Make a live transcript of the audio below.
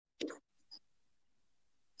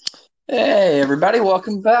Hey, everybody,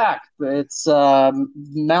 welcome back. It's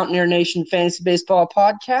Mountaineer Nation Fantasy Baseball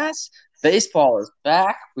Podcast. Baseball is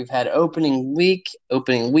back. We've had opening week,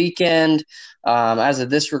 opening weekend. As of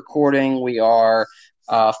this recording, we are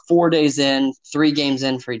 4 days in, 3 games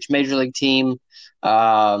in for each major league team.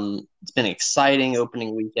 It's been an exciting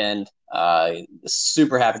opening weekend.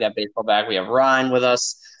 Super happy to have baseball back. We have Ryan with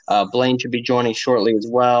us. Blaine should be joining shortly as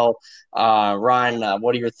well. Ryan,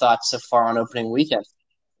 what are your thoughts so far on opening weekend?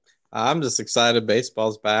 I'm just excited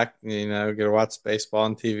baseball's back. Get to watch baseball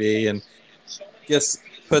on TV and just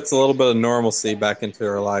puts a little bit of normalcy back into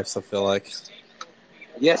our lives, I feel like.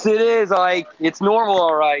 Yes, it is. It's normal,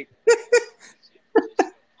 all right.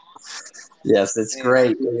 Yes, it's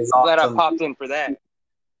great. It is I'm glad I awesome. popped in for that.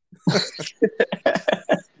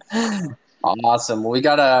 Awesome. Well, we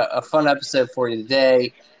got a fun episode for you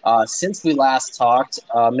today. Since we last talked,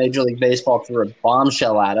 Major League Baseball threw a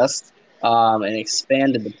bombshell at us and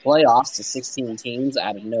expanded the playoffs to 16 teams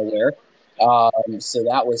out of nowhere. So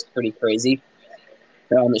that was pretty crazy.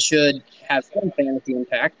 It should have some fantasy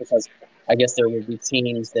impact because I guess there will be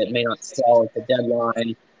teams that may not sell at the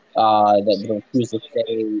deadline, that will choose to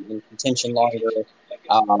stay in contention longer.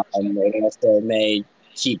 They also may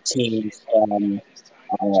keep teams from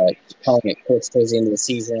calling it quits towards the end of the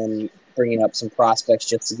season, bringing up some prospects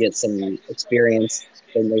just to get some experience.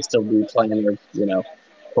 They may still be playing their,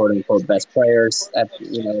 quote unquote, best players at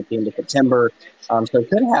the end of September. So it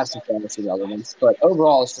could have some fantasy relevance, but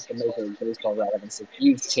overall, it's just a Major League Baseball relevance. A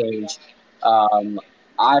huge change.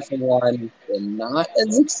 I, for one, am not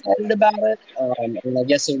as excited about it. I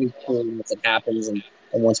guess it'll be cool once it happens and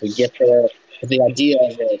once we get there. But the idea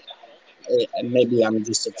of it, maybe I'm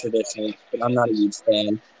just a traditionalist, but I'm not a huge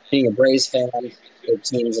fan. Being a Braves fan, their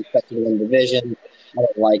team's expected to win division. I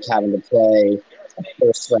don't like having to play a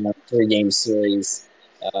first round 3 game series.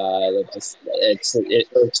 It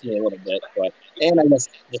irks me a little bit, and I guess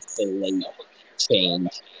it's a late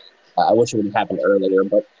change. I wish it would have happened earlier,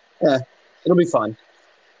 but it'll be fun.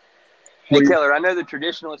 Hey, Keller, I know the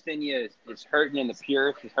traditionalist in you is hurting and the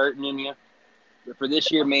purist is hurting in you. But for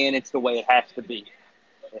this year, man, it's the way it has to be.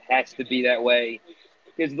 It has to be that way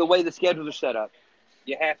because the way the schedules are set up,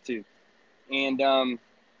 you have to. And I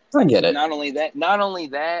get it. Not only that,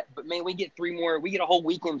 but man, we get a whole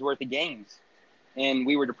weekend's worth of games, and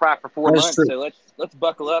we were deprived for 4 months. True. So let's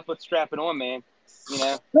buckle up, let's strap it on, man.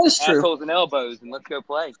 That's true. Assholes and elbows, and let's go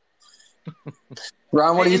play.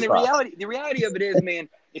 Ron, what do you think? The reality of it is, man,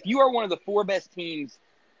 if you are one of the 4 best teams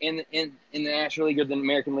in the National League or the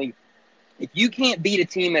American League, if you can't beat a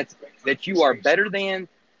team that you are better than,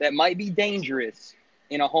 that might be dangerous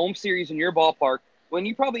in a home series in your ballpark, when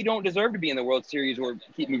you probably don't deserve to be in the World Series or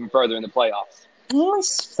keep moving further in the playoffs. Well,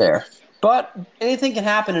 that's fair. But anything can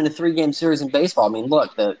happen in a 3 game series in baseball. I mean,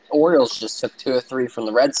 look, the Orioles just took 2 or 3 from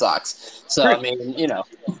the Red Sox. So, I mean,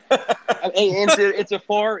 it's a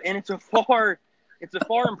far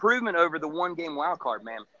improvement over the 1-game wild card,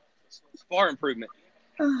 man. It's far improvement.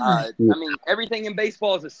 Everything in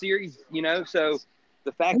baseball is a series, so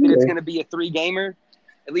the fact that it's going to be a 3-gamer,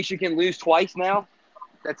 at least you can lose twice now.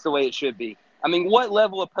 That's the way it should be. I mean, what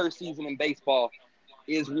level of postseason in baseball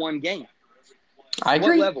is 1 game? I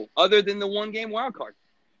agree. What level, other than the 1-game wild card?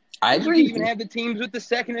 I agree. You can even have the teams with the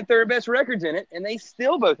second and third best records in it, and they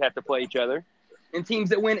still both have to play each other. And teams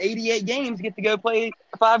that win 88 games get to go play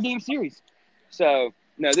a 5-game series. So,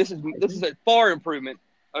 no, this is a far improvement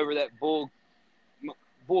over that bull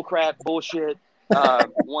crap bullshit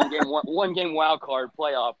 1-game wild card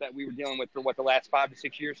playoff that we were dealing with for the last 5 to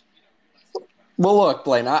 6 years. Well, look,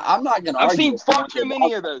 Blaine, I'm not going to argue. I've seen far too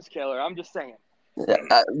many of those, Keller. I'm just saying.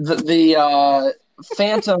 The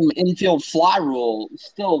phantom infield fly rule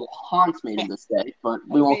still haunts me to this day, but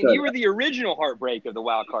we won't. You were the original heartbreak of the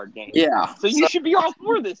wild card game. Yeah. So you should be all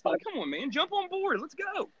for this thing. Come on, man, jump on board. Let's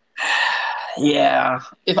go. Yeah.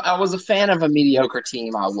 If I was a fan of a mediocre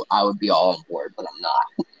team, I would be all on board, but I'm not.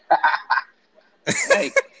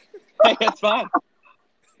 Hey, that's fine.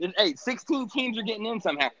 Hey, 16 teams are getting in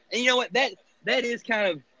somehow, and you know what? That is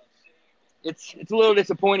kind of it's a little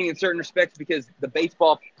disappointing in certain respects because the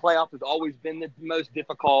baseball playoff has always been the most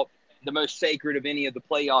difficult, the most sacred of any of the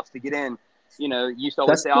playoffs to get in. You used to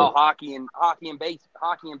always say, hockey and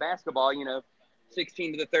basketball,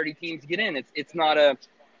 16 to the 30 teams get in. It's not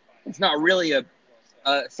really a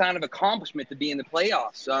sign of accomplishment to be in the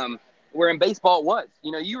playoffs. Where in baseball it was.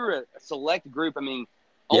 You were a select group. I mean,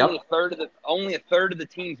 only a third of the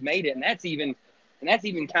teams made it, and that's even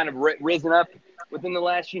kind of risen up within the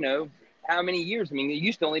last, how many years? I mean, it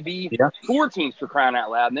used to only be 4 teams, for crying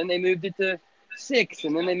out loud, and then they moved it to 6,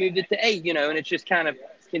 and then they moved it to 8, and it's just kind of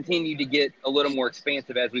continued to get a little more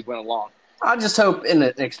expansive as we went along. I just hope in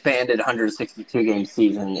an expanded 162 game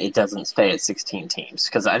season it doesn't stay at 16 teams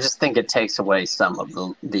because I just think it takes away some of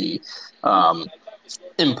the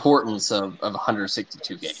importance of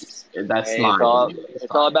 162 games. That's Hey, my it's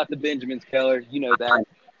all about the Benjamins, Keller. You know that.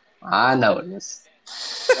 I know it is.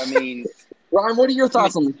 I mean, Ryan, what are your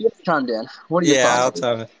thoughts on this? You chimed in. What are your Yeah, I'll thoughts?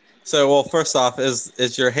 tell you. So, well, first off,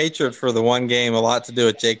 is your hatred for the one game a lot to do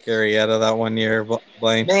with Jake Arrieta that one year,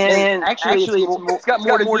 Blaine? man, actually it's got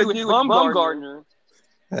more to do with Bumgardner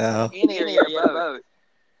Yeah. and Arrieta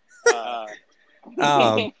both.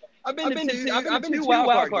 Um, I've been to two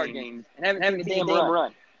wild card games and haven't seen a damn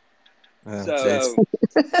run. So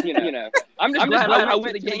you know, I'm just glad I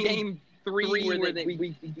went to game 3 where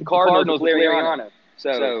the Cardinals with Lariano.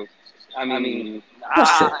 So I mean,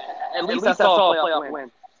 at least I saw a playoff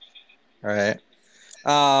win. All right.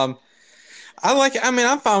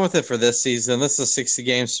 I'm fine with it for this season. This is a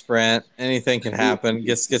 60-game sprint. Anything can happen.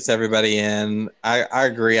 Gets everybody in. I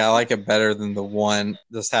agree. I like it better than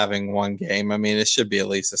just having one game. I mean, it should be at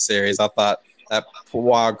least a series. I thought that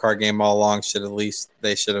wild card game all along should have at least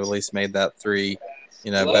made that 3,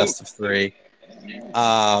 best of 3.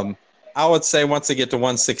 I would say once they get to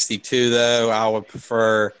 162, though, I would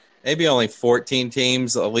prefer maybe only 14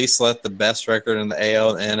 teams. At least let the best record in the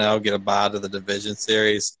AL and NL get a bye to the division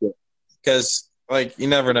series. Because, you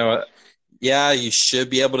never know. Yeah, you should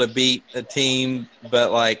be able to beat a team,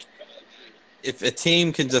 but, if a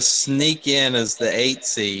team can just sneak in as the 8th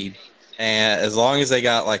seed, and as long as they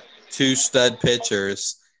got, 2 stud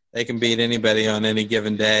pitchers, they can beat anybody on any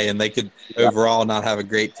given day, and they could overall not have a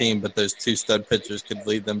great team, but those 2 stud pitchers could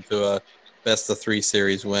lead them to a best-of-3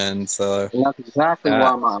 series win. So And that's exactly why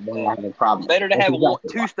I'm having a problem. Better to have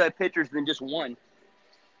 2 stud pitchers than just one.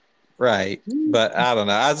 Right, but I don't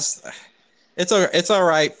know. It's all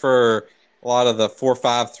right for a lot of the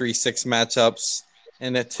 4-5, 3-6 matchups,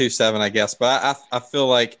 and at 2-7, I guess. But I feel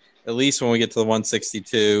like at least when we get to the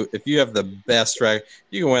 162, if you have the best record,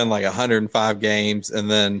 you can win 105 games, and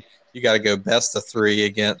then you got to go best of 3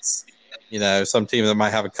 against, some team that might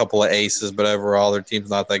have a couple of aces, but overall their team's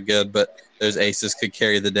not that good. But those aces could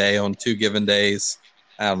carry the day on 2 given days.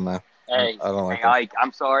 I don't know. Hey, I don't like Ike,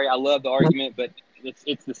 I'm sorry. I love the argument, but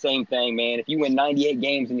it's the same thing, man. If you win 98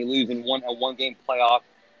 games and you lose in a one-game playoff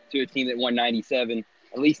to a team that won 97,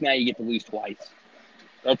 at least now you get to lose twice.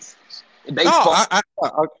 That's baseball.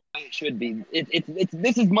 It should be.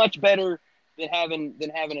 This is much better than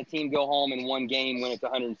having a team go home in one game when it's a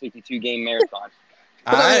 162 game marathon.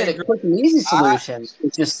 A quick and easy solution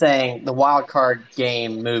is just saying the wild card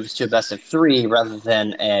game moves to a best of 3 rather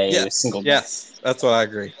than a single. Yes, that's what I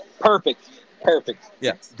agree. Perfect.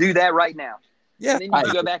 Yes, do that right now. Yeah, and then you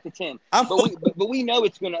can go back to 10. But we know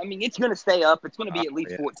it's gonna. I mean, it's gonna stay up. It's gonna be at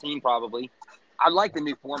least 14 probably. I like the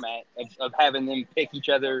new format of having them pick each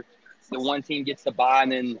other. The one team gets the bye,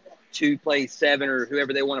 and then 2 plays 7 or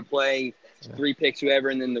whoever they want to play. 3 picks whoever,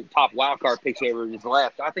 and then the top wild card picks whoever is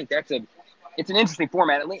left. I think it's an interesting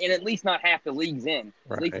format, and at least not half the league's in.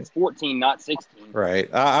 Right. At least it's 14, not 16.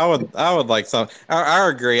 Right. I would like some. I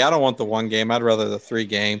agree. I don't want the one game. I'd rather the 3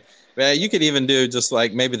 game. But you could even do just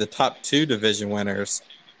maybe the top 2 division winners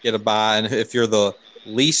get a bye, and if you're the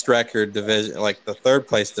least record division, the 3rd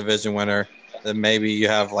place division winner, then maybe you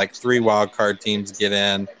have 3 wild card teams get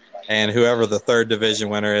in, and whoever the 3rd division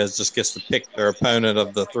winner is just gets to pick their opponent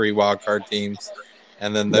of the 3 wild card teams,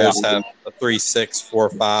 and then those have a 3-6,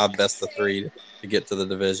 4-5 best of 3 to get to the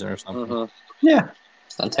division or something. Mm-hmm. Yeah,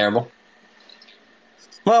 it's not terrible.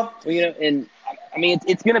 Well, and I mean,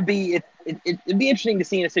 it's going to be it'd be interesting to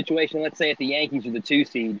see in a situation. Let's say if the Yankees are the 2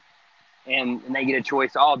 seed, and they get a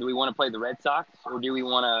choice. Oh, do we want to play the Red Sox or do we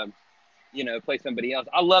want to, play somebody else?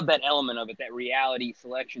 I love that element of it, that reality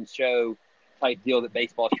selection show type deal that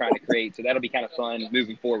baseball's trying to create. So that'll be kind of fun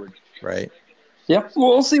moving forward. Right. Yep.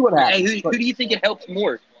 We'll see what happens. Hey, who do you think it helps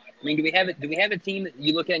more? I mean, do we have a team that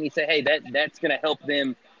you look at and you say, hey, that's going to help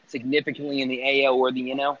them significantly in the AL or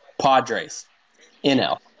the NL? Padres,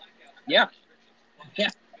 NL. Yeah,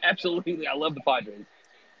 absolutely. I love the Padres.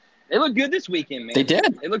 They looked good this weekend, man. They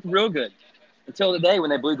did. They looked real good until today when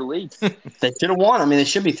they blew the lead. They should have won. I mean, they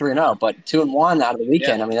should be 3-0, but 2-1 out of the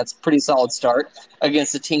weekend. Yeah. I mean, that's a pretty solid start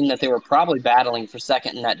against a team that they were probably battling for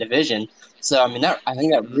second in that division. So, I mean, I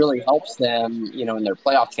think that really helps them, in their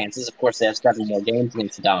playoff chances. Of course, they have 7 more games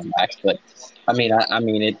against the Diamondbacks, but I mean,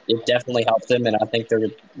 it definitely helps them, and I think they're,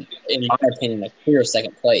 in my opinion, a clear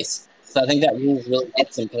second place. So I think that really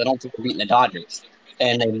helps them because I don't think they're beating the Dodgers,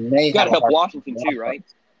 and they may got to help Washington too, right?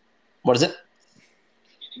 What is it?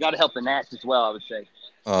 You got to help the Nats as well, I would say.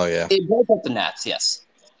 Oh yeah, it does help the Nats. Yes,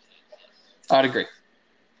 I'd agree.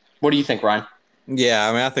 What do you think, Ryan? Yeah,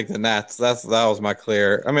 I mean, I think the Nats. That was my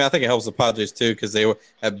clear. I mean, I think it helps the Padres too because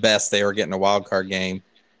at best they were getting a wild card game,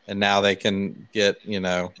 and now they can get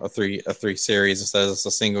a three series instead of just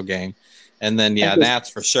a single game, and then yeah, Nats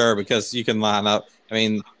for sure because you can line up. I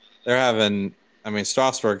mean, they're having. I mean,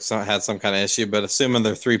 Strasburg had some kind of issue, but assuming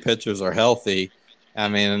their three pitchers are healthy, I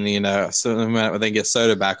mean, assuming when they get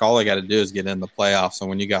Soto back, all they got to do is get in the playoffs. And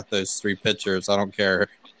when you got those three pitchers, I don't care.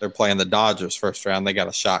 They're playing the Dodgers first round. They got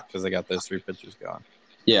a shot because they got those three pitchers going.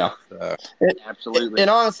 Yeah, so, absolutely. And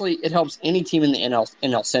honestly, it helps any team in the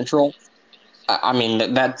NL Central. I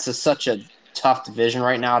mean, that's such a tough division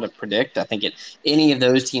right now to predict. I think any of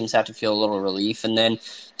those teams have to feel a little relief. And then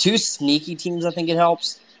two sneaky teams I think it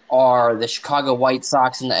helps are the Chicago White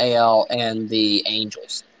Sox in the AL and the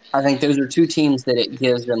Angels. I think those are two teams that it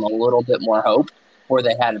gives them a little bit more hope, where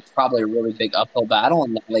they had probably a really big uphill battle,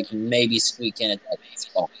 and they can maybe squeak in at that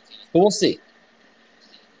spot. But we'll see.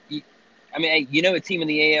 I mean, a team in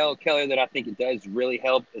the AL, Keller, that I think it does really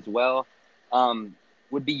help as well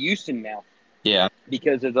would be Houston now. Yeah.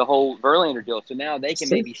 Because of the whole Verlander deal. So now they can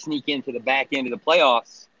maybe sneak into the back end of the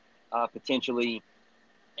playoffs potentially,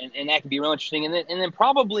 and that could be real interesting. And then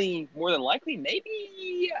probably more than likely,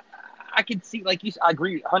 maybe I could see, like you, I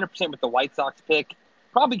agree 100% with the White Sox pick.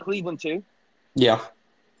 Probably Cleveland too. Yeah.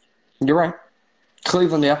 You're right.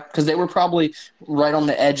 Cleveland, yeah, because they were probably right on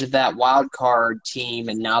the edge of that wild card team,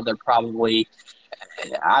 and now they're probably,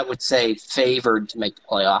 I would say, favored to make the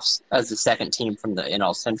playoffs as the second team from the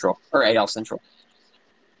NL Central or AL Central.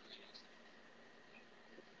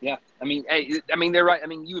 Yeah, I mean, they're right. I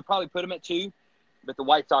mean, you would probably put them at 2, but the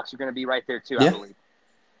White Sox are going to be right there too, I believe.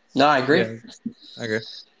 No, I agree. Yeah, I agree.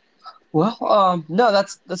 Well, no,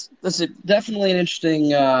 that's definitely an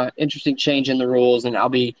interesting change in the rules, and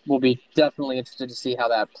we'll be definitely interested to see how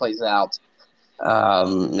that plays out.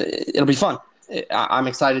 It'll be fun. I'm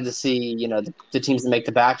excited to see the teams that make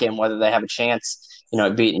the back end, whether they have a chance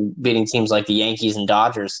beating teams like the Yankees and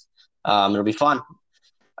Dodgers. It'll be fun.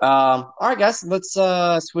 All right, guys, let's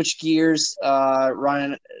switch gears.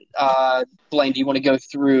 Ryan, Blaine, do you want to go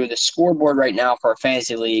through the scoreboard right now for our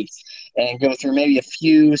fantasy league and go through maybe a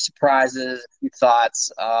few surprises, a few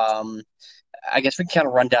thoughts? I guess we can kind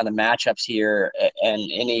of run down the matchups here and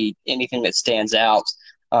anything that stands out.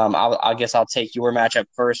 I guess I'll take your matchup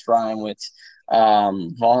first, Ryan, with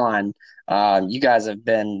Vaughn. You guys have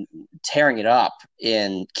been tearing it up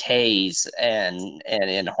in Ks and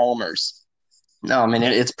in homers. No, I mean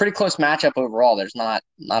it's a pretty close matchup overall. There's not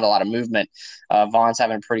a lot of movement. Vaughn's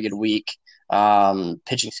having a pretty good week.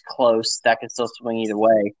 Pitching's close. That could still swing either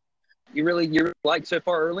way. You really like so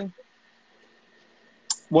far early?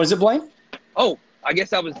 What is it, Blaine? Oh, I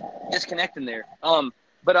guess I was disconnecting there.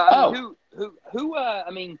 But who? I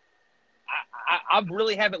mean, I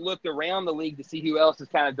really haven't looked around the league to see who else has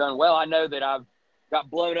kind of done well. I know that I've got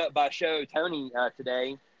blown up by Show Tony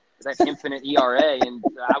today. That infinite ERA, and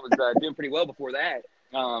I was doing pretty well before that.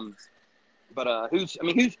 But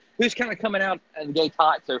who's kind of coming out of the gate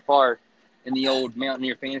hot so far in the old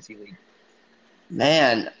Mountaineer Fantasy League?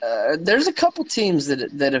 Man, there's a couple teams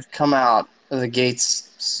that have come out of the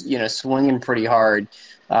gates, swinging pretty hard.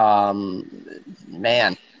 Man,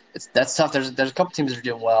 that's tough. There's a couple teams that are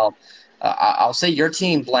doing well. I'll say your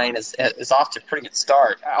team, Blaine, is off to a pretty good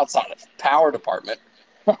start outside of power department.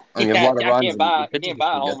 I can't buy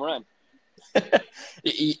a home run.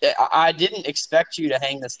 I didn't expect you to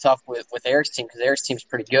hang this tough with Eric's team because Eric's team's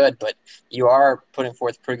pretty good, but you are putting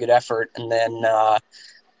forth a pretty good effort. And then, other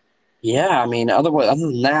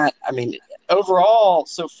than that, I mean, overall,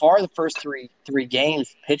 so far the first three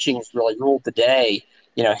games, pitching has really ruled the day.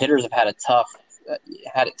 Hitters have had it tough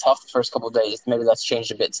the first couple of days. Maybe that's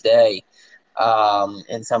changed a bit today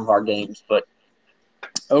in some of our games, but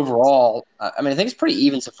overall, I think it's pretty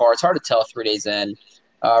even so far. It's hard to tell 3 days in.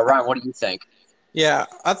 Ryan, what do you think? Yeah,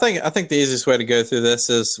 I think the easiest way to go through this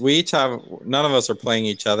is none of us are playing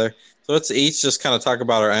each other. So let's each just kind of talk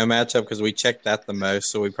about our own matchup because we checked that the most,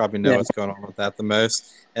 so we probably know what's going on with that the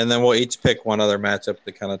most. And then we'll each pick one other matchup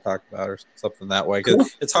to kind of talk about or something that way.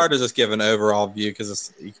 Because it's hard to just give an overall view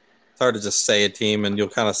because it's hard to just say a team, and you'll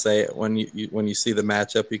kind of say it when you see the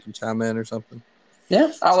matchup. You can chime in or something.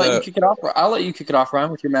 Yeah, I'll let you kick it off. I'll let you kick it off,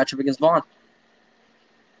 Ryan, with your matchup against Vaughn.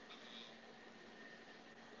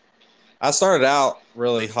 I started out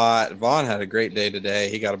really hot. Vaughn had a great day today.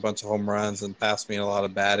 He got a bunch of home runs and passed me in a lot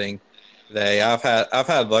of batting today.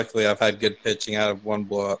 Luckily I've had good pitching. I had one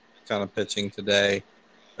blow up kind of pitching today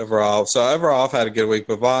overall. So overall I've had a good week.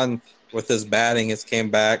 But Vaughn, with his batting, has came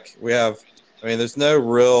back. There's no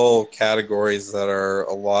real categories that are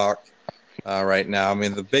a lock right now. I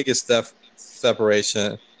mean, the biggest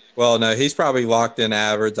separation Well, no, he's probably locked in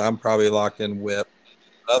average. I'm probably locked in whip.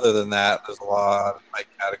 Other than that, there's a lot of my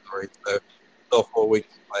categories. So still 4 weeks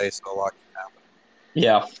to play, so a lot can happen.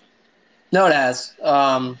 Yeah. No, it has.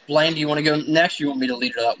 Blaine, do you want to go next? Or you want me to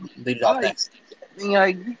lead it off next? Go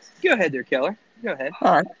ahead there, Keller. Go ahead.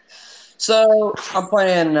 All right. So I'm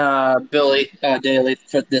playing Billy Daly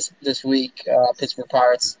for this week, Pittsburgh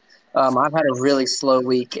Pirates. I've had a really slow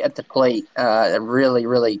week at the plate, a really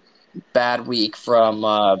really bad week from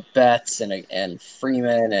Betts and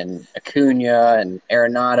Freeman and Acuna and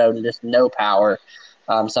Arenado, and just no power.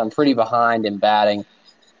 So I'm pretty behind in batting.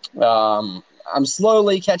 I'm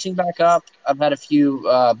slowly catching back up. I've had a few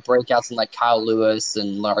breakouts in like Kyle Lewis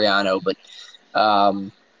and Laureano, but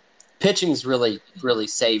pitching's really, really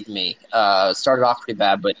saved me. Started off pretty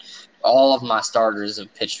bad, but all of my starters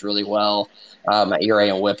have pitched really well. My ERA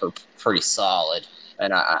and WHIP are pretty solid.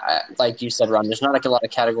 And I like you said, Ron, there's not like a lot of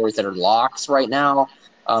categories that are locks right now,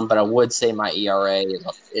 but I would say my ERA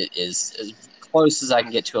is as close as I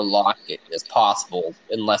can get to a lock as possible,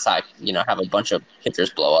 unless I have a bunch of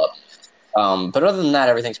pitchers blow up. But other than that,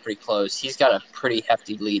 everything's pretty close. He's got a pretty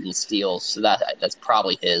hefty lead in steals, so that's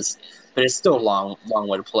probably his. But it's still a long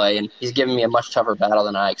way to play, and he's giving me a much tougher battle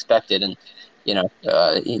than I expected. And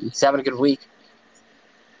he's having a good week.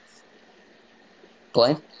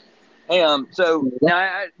 Blaine? Hey, so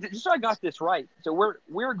now just so I got this right, so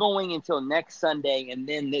we're going until next Sunday, and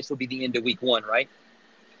then this will be the end of week 1, right?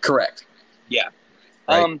 Correct. Yeah.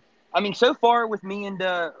 Right. I mean, so far with me and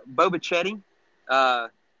Bobachetti,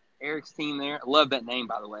 Eric's team there. I love that name,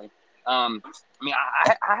 by the way. I mean,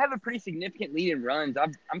 I have a pretty significant lead in runs.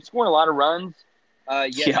 I'm scoring a lot of runs,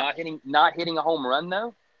 yet not hitting a home run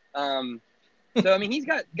though. So I mean, he's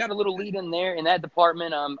got a little lead in there in that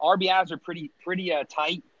department. RBIs are pretty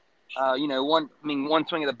tight. One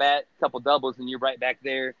swing of the bat, a couple doubles, and you're right back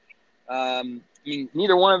there. I mean,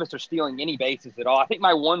 neither one of us are stealing any bases at all. I think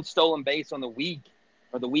my one stolen base on the week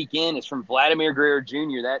or the weekend is from Vladimir Guerrero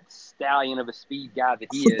Jr., that stallion of a speed guy that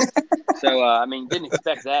he is. So, I mean, didn't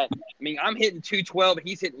expect that. I mean, I'm hitting 212, and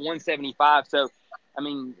he's hitting 175. So, I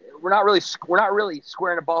mean, we're not really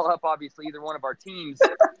squaring the ball up, obviously, either one of our teams.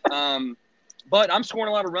 But I'm scoring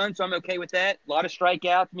a lot of runs, so I'm okay with that. A lot of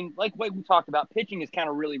strikeouts. I mean, like what we talked about, pitching has kind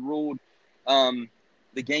of really ruled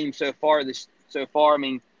the game so far. I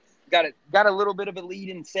mean, got a little bit of a lead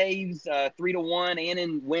in saves, 3-1, and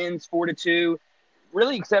in wins, 4-2.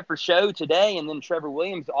 Really, except for Show today, and then Trevor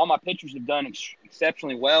Williams, all my pitchers have done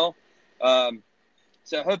exceptionally well.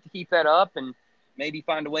 So I hope to keep that up and maybe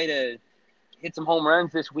find a way to hit some home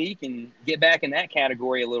runs this week and get back in that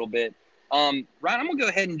category a little bit. Ryan, I'm gonna go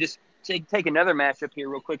ahead and just take another matchup here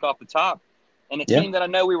real quick off the top, and a team that I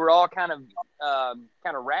know we were all kind of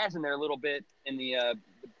razzing there a little bit in the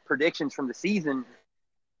predictions from the season,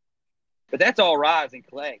 but that's All Rise and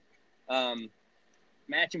Clay.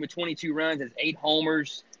 Matching with 22 runs, has 8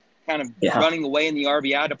 homers, kind of running away in the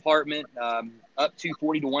RBI department, up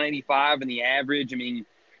 240 to 185 in the average. I mean,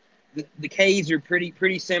 the K's are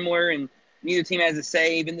pretty similar, and neither team has a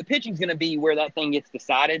save, and the pitching's going to be where that thing gets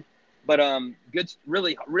decided. But good,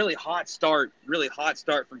 really hot start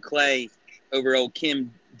from Clay over old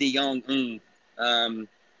Kim DeYoung,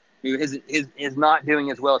 who is not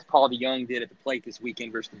doing as well as Paul DeYoung did at the plate this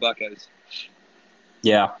weekend versus the Buccos.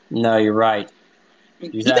 Yeah, no, you're right.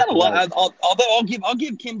 He got a lot. Although I'll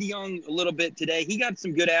give Kim DeYoung a little bit today. He got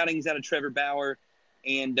some good outings out of Trevor Bauer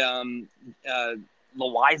and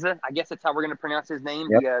Loiza. I guess that's how we're going to pronounce his name.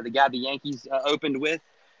 Yep. The guy the Yankees opened with.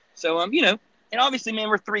 So and obviously, man,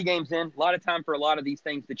 we're 3 games in. A lot of time for a lot of these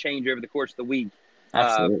things to change over the course of the week.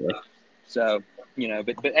 Absolutely.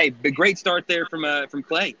 But great start there from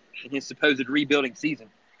Clay in his supposed rebuilding season.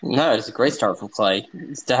 No, it's a great start from Clay.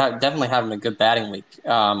 He's definitely having a good batting week.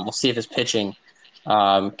 We'll see if his pitching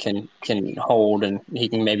can hold and he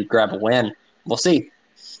can maybe grab a win. We'll see.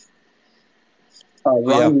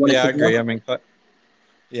 Ron, I agree. I mean,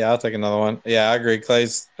 I'll take another one. Yeah, I agree.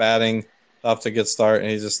 Clay's batting off to a good start,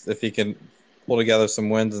 and if he can pull together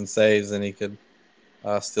some wins and saves, then he could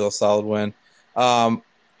steal a solid win. I'm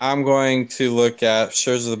going to look at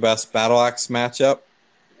Scherzer the best battle axe matchup.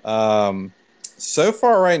 So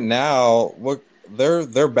far right now, look,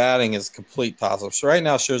 their batting is complete toss-up. So right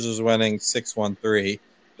now, Scherzer's winning 6-1-3.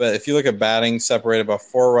 But if you look at batting, separated by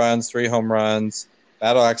 4 runs, 3 home runs,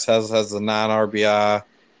 Battle Axe has the 9 RBI.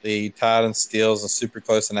 The tied in steals is super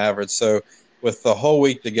close in average. So with the whole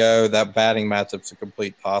week to go, that batting matchup's a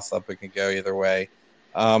complete toss-up. It can go either way.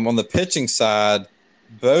 On the pitching side,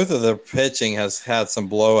 both of the pitching has had some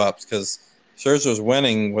blow-ups because Scherzer's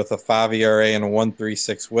winning with a 5 ERA and a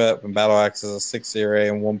 1.36 WHIP, and Battle Axe is a 6 ERA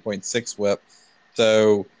and 1.6 WHIP.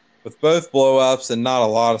 So with both blow-ups and not a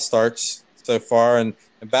lot of starts so far. And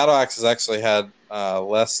Battle Axe has actually had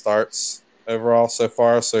less starts overall so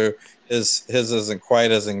far, so his isn't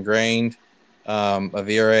quite as ingrained of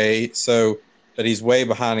ERA. So, but he's way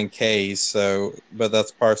behind in Ks. So, but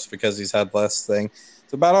that's partially because he's had less thing.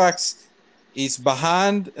 So Battle Axe, he's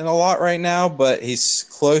behind in a lot right now, but he's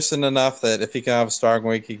close enough that if he can have a starting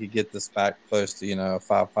week, he could get this back close to, a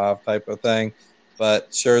 5-5 type of thing.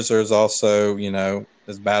 But Scherzer is also,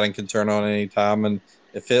 his batting can turn on any time. And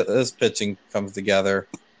if his pitching comes together,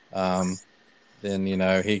 then,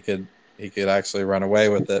 he could actually run away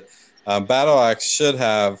with it. Battle Axe should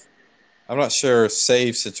have, I'm not sure,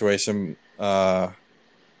 save situation,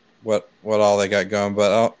 what all they got going,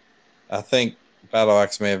 but I think Battle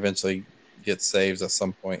Axe may eventually get saves at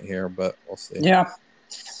some point here, but we'll see. Yeah,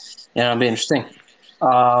 it'll be interesting.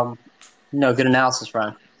 Good analysis,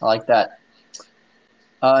 Ryan. I like that.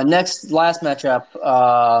 Last matchup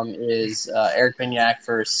is Eric Vignac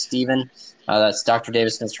versus Steven. That's Dr.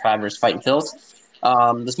 Davis against Travers fighting Phils.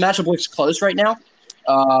 This matchup looks close right now.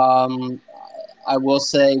 I will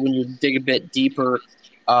say when you dig a bit deeper,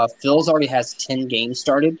 Phils already has 10 games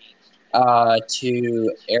started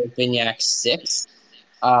to Eric Vignac's 6.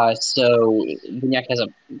 So Vignac has a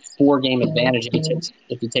 4-game advantage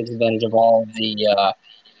if he takes advantage of all the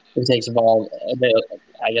advantage of all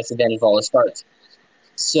the starts.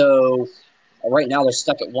 So right now they're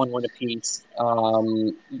stuck at 1 win apiece.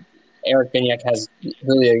 Eric Vignac has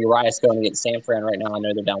Julio Urias going against San Fran right now. I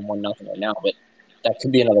know they're down 1-0 right now, but that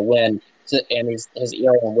could be another win. So, and his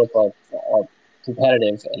ERA and WHIP are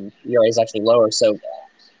competitive, and ERA is actually lower. So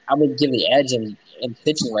I would give the edge in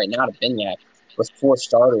pitching right now to Vignac with 4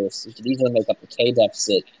 starters. He could easily make up the K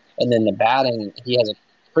deficit. And then the batting, he has a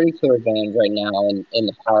pretty clear advantage right now in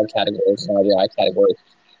the power categories and RBI category.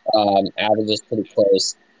 Average is pretty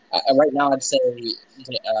close. Right now, I'd say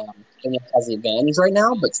Vignac has the advantage right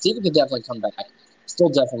now, but Steven could definitely come back. Still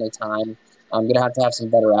definitely time. I'm going to have some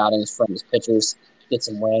better outings from his pitchers, get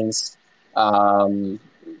some wins.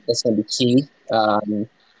 That's going to be key.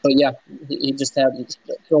 But yeah, he just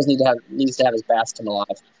Phils needs to have his bats come alive.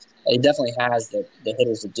 He definitely has the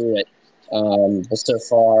hitters to do it. But so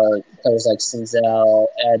far, players like Senzel,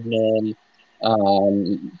 Edman,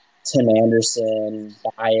 Tim Anderson,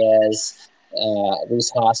 Baez,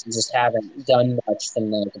 Reese Hoskins just haven't done much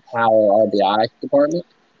from the power RBI department.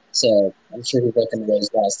 So I'm sure he's looking to those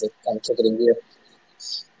guys to kind of kick it in gear.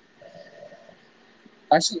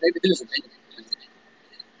 Actually, maybe there's a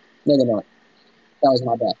No, they're not. That was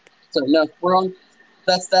my bad. So, no, we're on.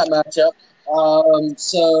 That's that matchup.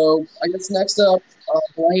 So, I guess next up,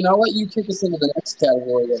 Blaine, I'll let you kick us into the next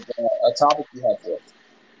category of a topic you have for us.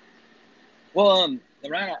 Well,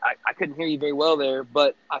 Ryan, I couldn't hear you very well there,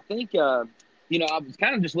 but I think, I was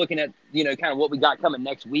kind of just looking at, kind of what we got coming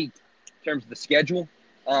next week in terms of the schedule.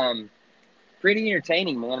 Pretty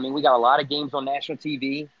entertaining, man. I mean, we got a lot of games on national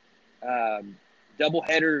TV.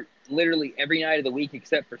 Doubleheader literally every night of the week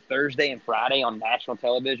except for Thursday and Friday on national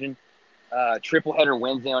television. Triple header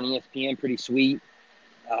Wednesday on ESPN, pretty sweet.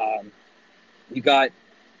 You got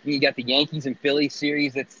the Yankees and Phillies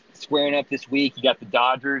series that's squaring up this week. You got the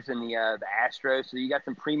Dodgers and the Astros. So you got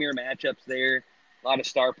some premier matchups there. A lot of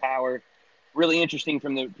star power. Really interesting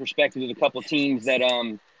from the perspective of a couple teams that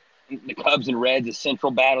the Cubs and Reds, a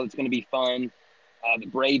central battle. It's going to be fun. The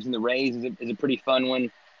Braves and the Rays is a pretty fun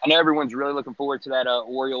one. I know everyone's really looking forward to that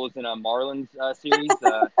Orioles and Marlins series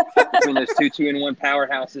between those 2-2-1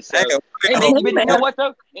 powerhouses. So, but you know what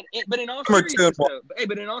though? But in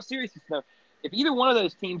all seriousness though, if one of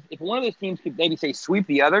those teams could maybe say sweep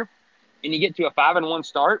the other, and you get to a 5-1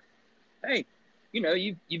 start, hey,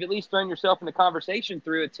 you've at least thrown yourself in the conversation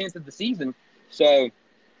through a 10th of the season. So,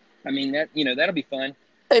 I mean that'll be fun.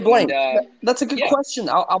 Hey Blaine, that's a good question.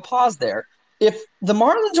 I'll pause there. If the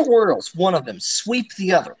Marlins or Orioles, one of them, sweep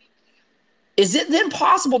the other, is it then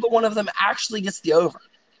possible that one of them actually gets the over?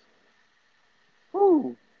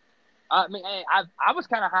 Ooh. I mean, I was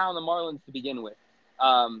kind of high on the Marlins to begin with,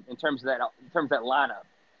 in terms of that lineup.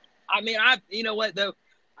 I mean, you know what though,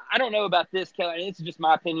 I don't know about this, Kelly. And this is just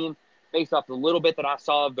my opinion based off the little bit that I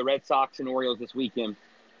saw of the Red Sox and Orioles this weekend.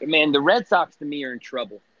 But man, the Red Sox to me are in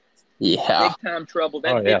trouble. Yeah. Big time trouble.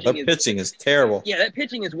 That pitching is terrible. Yeah, that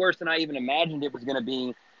pitching is worse than I even imagined it was going to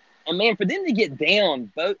be. And, man, for them to get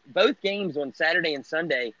down both games on Saturday and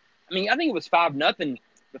Sunday, I mean, I think it was 5-0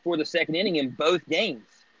 before the second inning in both games.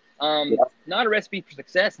 Not a recipe for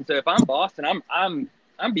success. And so if I'm Boston,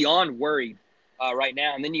 I'm beyond worried right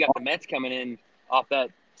now. And then you got the Mets coming in off that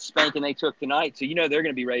spanking they took tonight. So, they're going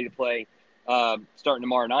to be ready to play starting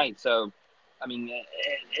tomorrow night. So, I mean,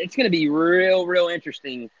 it's going to be real, real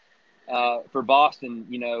interesting for Boston,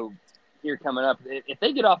 here coming up. If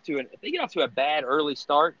they get off to a bad early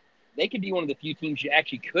start, they could be one of the few teams you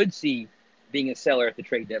actually could see being a seller at the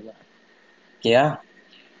trade deadline. Yeah.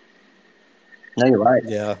 No, you're right.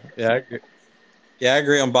 Yeah, I agree. Yeah, I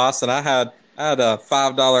agree on Boston. I had a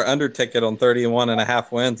 $5 under ticket on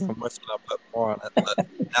 31.5 wins. I'm wishing I put more on it, but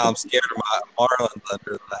now I'm scared of my Marlins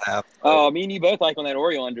under the half. So. Oh, me and you both like on that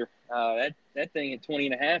Oriole under. That thing at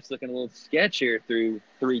 20.5 is looking a little sketch here through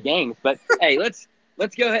 3 games. But hey, let's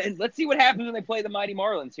go ahead and let's see what happens when they play the mighty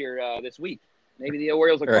Marlins here this week. Maybe the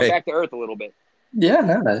Orioles will come back to earth a little bit. Yeah,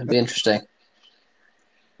 no, that'd be interesting.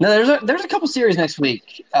 No, there's a couple series next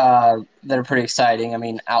week that are pretty exciting. I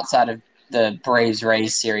mean, outside of the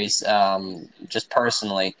Braves-Rays series, just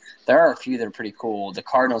personally, there are a few that are pretty cool. The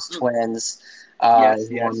Cardinals-Twins is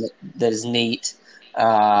one that is neat.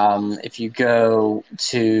 If you go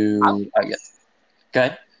to go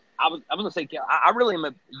ahead. I was going to say, I really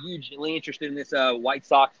am hugely interested in this White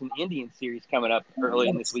Sox and Indians series coming up early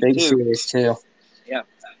in this week big too. Series too. Yeah.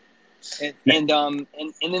 And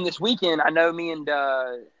then this weekend, I know me and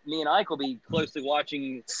Ike will be closely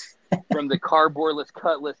watching from the cardboardless,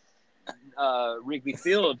 cutless Wrigley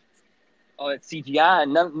Field at CGI.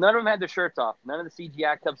 And none of them had their shirts off. None of the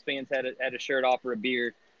CGI Cubs fans had a shirt off or a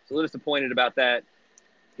beer. So a little disappointed about that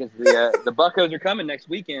because the Buccos are coming next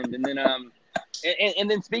weekend, and then and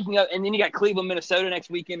then speaking of, and then you got Cleveland, Minnesota next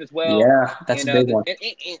weekend as well. Yeah, that's a big one.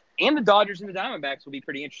 And the Dodgers and the Diamondbacks will be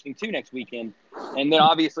pretty interesting too next weekend. And then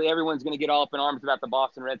obviously everyone's going to get all up in arms about the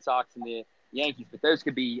Boston Red Sox and the Yankees, but those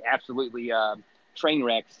could be absolutely train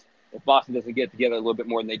wrecks if Boston doesn't get together a little bit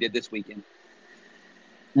more than they did this weekend.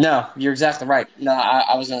 No, you're exactly right. No,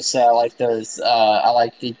 I was going to say I like those. I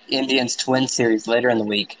like the Indians-Twins series later in the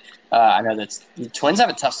week. I know that the Twins have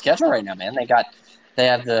a tough schedule right now, man. They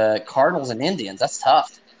have the Cardinals and Indians. That's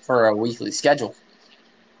tough for a weekly schedule.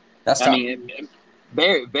 That's tough. I mean,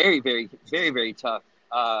 very, very, very, very, very tough.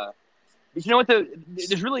 But you know what?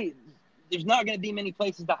 There's not going to be many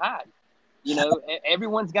places to hide.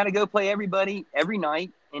 Everyone's got to go play everybody every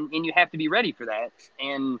night, and you have to be ready for that.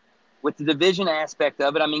 And with the division aspect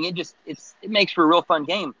of it, I mean, it makes for a real fun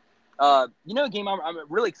game. A game I'm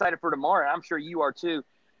really excited for tomorrow, and I'm sure you are too.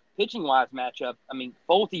 Pitching-wise matchup, I mean,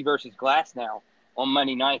 Folty versus Glasnow on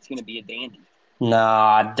Monday night is going to be a dandy. No,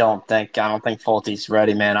 I don't think Folty's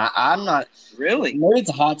ready, man. I'm not. Really? Maybe it's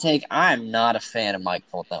a hot take. I am not a fan of Mike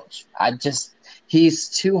Foltynewicz. He's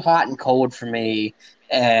too hot and cold for me,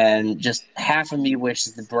 and just half of me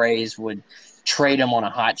wishes the Braves would trade him on a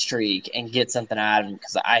hot streak and get something out of him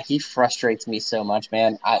because he frustrates me so much,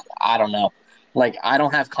 man. I don't know. Like, I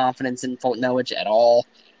don't have confidence in Foltynewicz at all.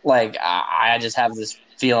 Like, I just have this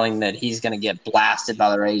feeling that he's going to get blasted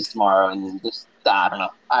by the Rays tomorrow, and just I don't know.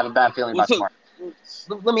 I have a bad feeling about tomorrow.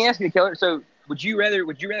 Let me ask you, Keller. So, would you rather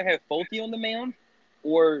have Folty on the mound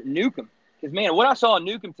or Newcomb? Because man, what I saw in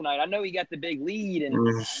Newcomb tonight, I know he got the big lead,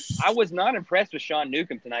 and I was not impressed with Sean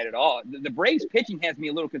Newcomb tonight at all. The Braves pitching has me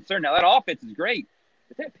a little concerned. Now that offense is great,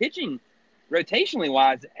 but that pitching, rotationally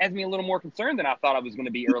wise, has me a little more concerned than I thought I was going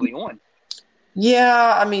to be early on.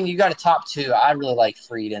 Yeah, I mean, you got a top two. I really like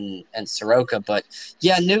Fried and Soroka, but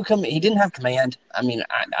yeah, Newcomb, he didn't have command. I mean,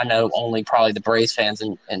 I know only probably the Braves fans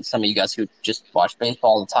and some of you guys who just watch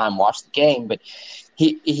baseball all the time watch the game, but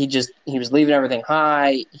he was leaving everything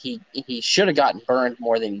high. He should have gotten burned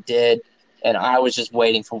more than he did, and I was just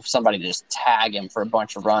waiting for somebody to just tag him for a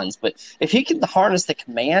bunch of runs. But if he can harness the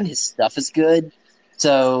command, his stuff is good.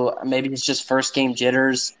 So maybe it's just first game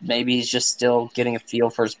jitters. Maybe he's just still getting a feel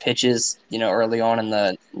for his pitches, early on in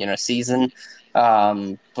the season.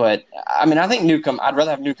 But I mean, I think Newcomb. I'd rather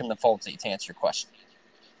have Newcomb than Folty to answer your question.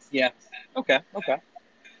 Yeah. Okay.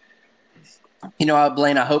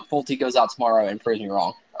 Blaine, I hope Folty goes out tomorrow and proves me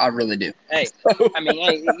wrong. I really do. Hey, I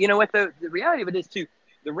mean, you know what? The reality of it is too.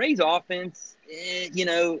 The Rays offense. I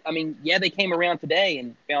mean, yeah, they came around today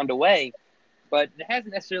and found a way. But it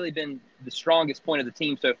hasn't necessarily been the strongest point of the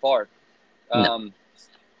team so far to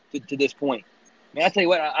this point. I mean, I tell you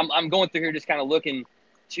what, I'm going through here just kind of looking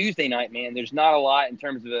Tuesday night, man. There's not a lot in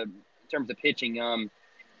terms of pitching. I'm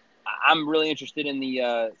really interested in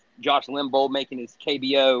the Josh Limbold making his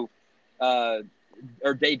KBO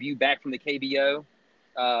or debut back from the KBO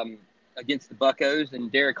against the Buccos, and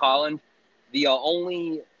Derek Holland, the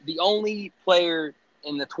only player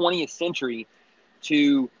in the 20th century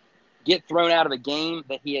to get thrown out of a game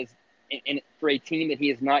that he has, and for a team that he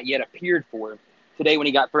has not yet appeared for. Today, when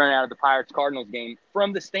he got thrown out of the Pirates-Cardinals game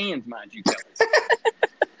from the stands, mind you,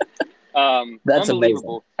 that's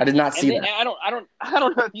unbelievable. I did not see that. I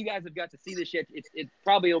don't know if you guys have got to see this yet. It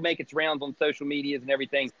probably will make its rounds on social medias and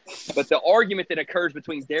everything. But the argument that occurs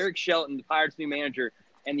between Derek Shelton, the Pirates' new manager,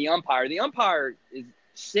 and the umpire. The umpire is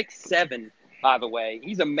 6'7", by the way.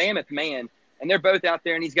 He's a mammoth man, and they're both out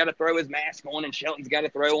there, and he's got to throw his mask on, and Shelton's got to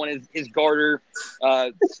throw on his garter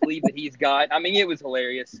sleeve that he's got. I mean, it was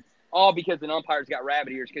hilarious, all because an umpire's got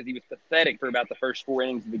rabbit ears because he was pathetic for about the first 4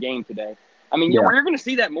 innings of the game today. I mean, you're going to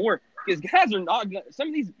see that more because guys are not – some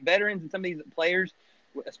of these veterans and some of these players,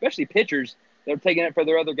 especially pitchers, they're taking it for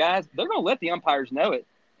their other guys. They're going to let the umpires know it.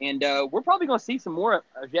 And we're probably going to see some more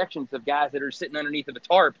ejections of guys that are sitting underneath of a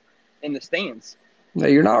tarp in the stands. No,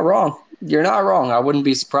 you're not wrong. You're not wrong. I wouldn't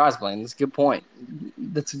be surprised, Blaine. That's a good point.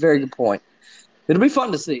 That's a very good point. It'll be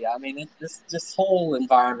fun to see. I mean, this whole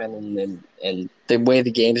environment and the way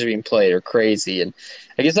the games are being played are crazy. And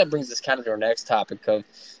I guess that brings us kind of to our next topic of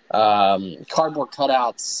cardboard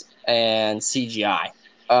cutouts and CGI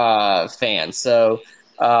fans. So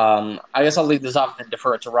I guess I'll leave this off and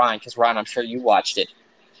defer it to Ryan because, Ryan, I'm sure you watched it.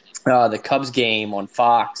 The Cubs game on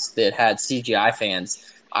Fox that had CGI fans.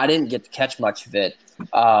 I didn't get to catch much of it.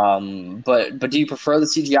 But do you prefer the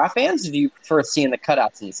CGI fans or do you prefer seeing the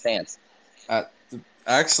cutouts in the stands?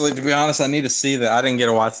 Actually, to be honest, I need to see that. I didn't get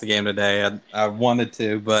to watch the game today. I wanted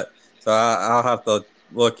to, but so I'll have to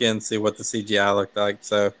look in and see what the CGI looked like.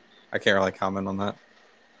 So I can't really comment on that.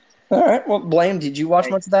 All right. Well, Blaine, did you watch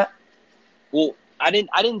much of that? Well, I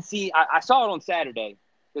didn't see. I saw it on Saturday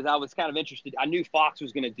because I was kind of interested. I knew Fox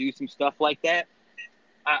was going to do some stuff like that.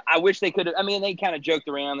 I wish they could have. I mean, they kind of joked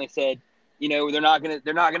around. They said, you know, they're not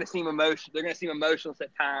gonna seem emotional. They're gonna seem emotionless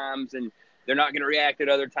at times, and they're not gonna react at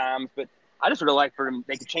other times. But I just would have liked for them.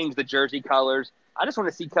 They could change the jersey colors. I just want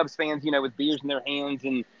to see Cubs fans, you know, with beers in their hands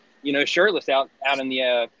and, you know, shirtless out in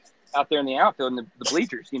the out there in the outfield and the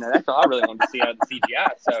bleachers. You know, that's all I really wanted to see out of the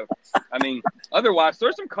CGI. So, I mean, otherwise,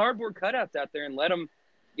 throw some cardboard cutouts out there and let them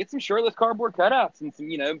get some shirtless cardboard cutouts and some,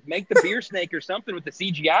 you know, make the beer snake or something with the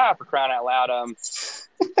CGI for crying out loud.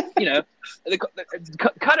 You know, the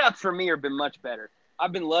cutouts for me have been much better.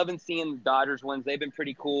 I've been loving seeing the Dodgers ones. They've been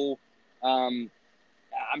pretty cool. I'm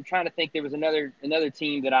trying to think. There was another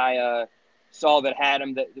team that I saw that had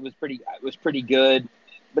them that was pretty good.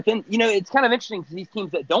 But then, you know, it's kind of interesting because these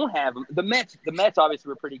teams that don't have them, the Mets obviously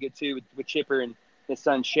were pretty good too with Chipper and his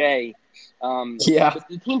son Shea. Yeah. But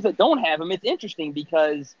the teams that don't have them, it's interesting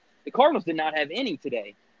because the Cardinals did not have any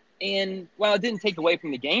today. And while it didn't take away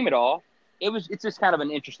from the game at all, it's just kind of an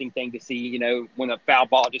interesting thing to see, you know, when a foul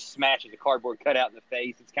ball just smashes a cardboard cutout in the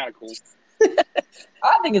face. It's kind of cool.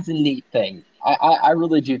 I think it's a neat thing. I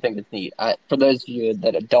really do think it's neat. For those of you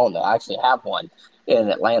that don't know, I actually have one in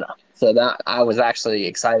Atlanta. So that I was actually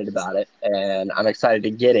excited about it, and I'm excited to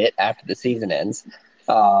get it after the season ends.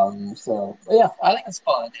 So yeah, I think it's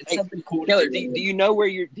fun. It's something cool. Keller, do you know where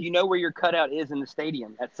your cutout is in the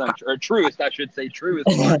stadium at Truist? I should say Truist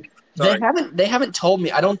Park. They haven't told me.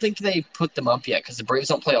 I don't think they put them up yet because the Braves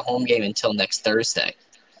don't play a home game until next Thursday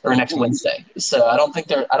or next Wednesday. So I don't think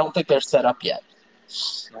they're set up yet.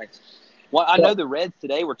 Nice. Well, I know the Reds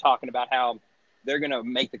today were talking about how they're going to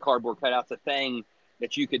make the cardboard cutouts a thing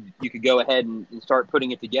that you could go ahead and start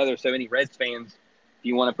putting it together. So any Reds fans, if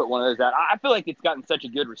you want to put one of those out, I feel like it's gotten such a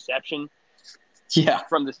good reception. Yeah.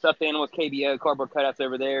 From the stuffed animals, KBO, cardboard cutouts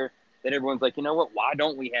over there, that everyone's like, you know what? Why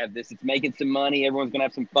don't we have this? It's making some money. Everyone's going to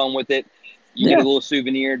have some fun with it. You get a little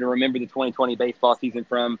souvenir to remember the 2020 baseball season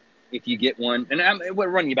from if you get one. And what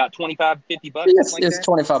running you about $25, $50? It's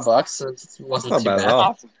 $25. So it wasn't too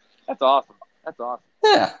bad. That's awesome.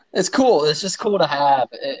 Yeah, it's cool. It's just cool to have,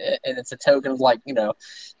 and it's a token of, like, you know,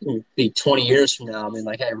 be 20 years from now. I mean,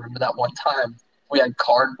 like, hey, remember that one time we had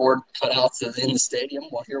cardboard cutouts in the stadium?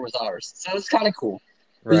 Well, here was ours. So it's kind of cool.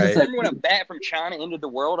 Right. Remember when a bat from China ended the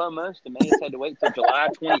world almost, and Mays had to wait until July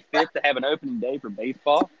 25th to have an opening day for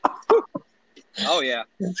baseball? Oh, yeah.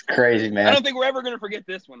 It's crazy, man. I don't think we're ever going to forget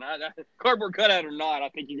this one. Cardboard cutout or not, I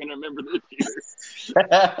think you're going to remember this year.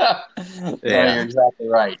 Yeah, you're exactly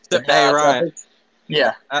right. Hey, Ryan.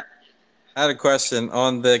 Yeah. I had a question.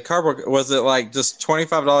 On the cardboard, was it like just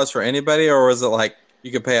 $25 for anybody, or was it like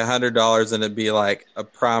you could pay $100 and it'd be like a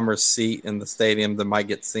primer seat in the stadium that might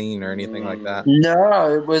get seen or anything like that? No,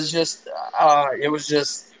 it was just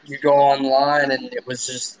you go online and it was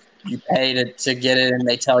just you pay to get it, and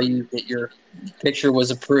they tell you that your picture was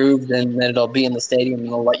approved, and then it'll be in the stadium, and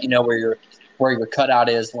they'll let you know where your cutout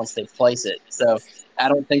is once they place it. So I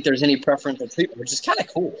don't think there's any preferential treatment, which is kind of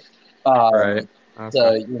cool. Right. Okay.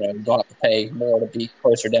 So, you know, you don't have to pay more to be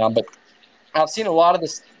closer down. But I've seen a lot of the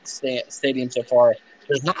stadiums so far.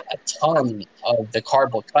 There's not a ton of the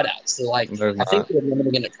cardboard cutouts. So, like, I think they're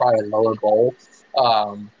limiting it to probably a lower bowl,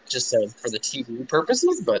 just for the TV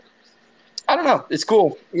purposes. But I don't know. It's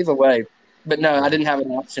cool either way. But no, I didn't have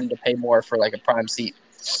an option to pay more for like a prime seat.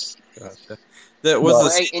 Gotcha.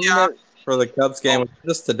 Was the CGI for the Cubs game? Was it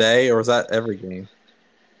just today, or was that every game?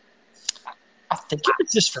 I think it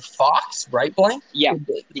was just for Fox, right, Blaine? Yeah,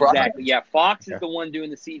 Right. exactly. Yeah, Fox is Okay. the one doing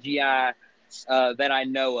the CGI that I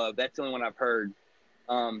know of. That's the only one I've heard.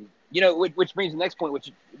 Which brings the next point,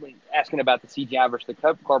 which when asking about the CGI versus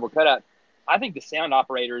the cardboard cutout. I think the sound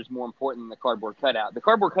operator is more important than the cardboard cutout. The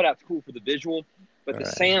cardboard cutout's cool for the visual, but the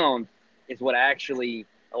Right. sound is what actually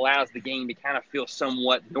allows the game to kind of feel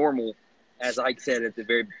somewhat normal, as Ike said at the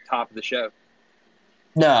very top of the show.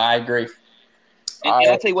 No, I agree. And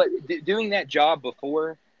I'll tell you what, doing that job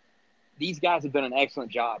before, these guys have done an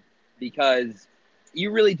excellent job because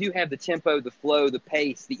you really do have the tempo, the flow, the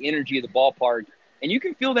pace, the energy of the ballpark, and you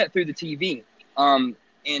can feel that through the TV.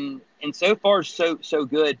 And so far, so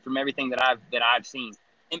good from everything that I've seen.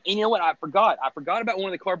 And you know what? I forgot about one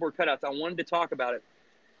of the cardboard cutouts. I wanted to talk about it.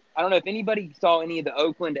 I don't know if anybody saw any of the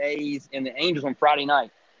Oakland A's and the Angels on Friday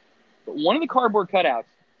night, but one of the cardboard cutouts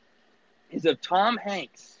is of Tom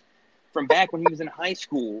Hanks from back when he was in high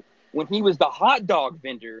school, when he was the hot dog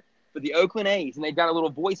vendor for the Oakland A's, and they've got a little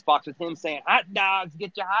voice box with him saying, "Hot dogs,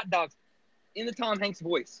 get your hot dogs," in the Tom Hanks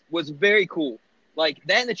voice. Was very cool. Like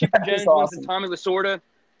that and the Chipper Jones ones and Tommy Lasorda,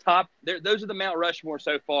 top. Those are the Mount Rushmore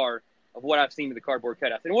so far of what I've seen of the cardboard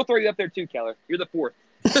cutouts. And we'll throw you up there too, Keller. You're the fourth.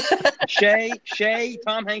 Shay,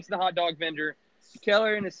 Tom Hanks, the hot dog vendor,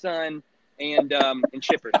 Keller and his son, and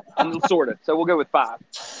Chipper and Lasorda. So we'll go with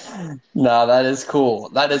 5. No, that is cool.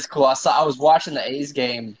 That is cool. I was watching the A's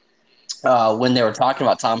game when they were talking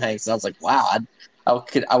about Tom Hanks, and I was like, wow,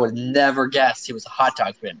 I would never guess he was a hot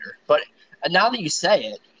dog vendor. But now that you say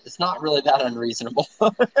it, it's not really that unreasonable.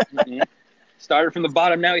 Mm-hmm. Started from the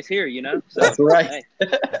bottom, now he's here. So, that's right. Hey.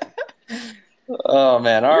 Oh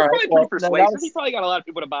man! All right. Probably pretty persuasive. He probably got a lot of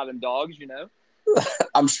people to buy them dogs.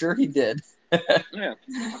 I'm sure he did. Yeah.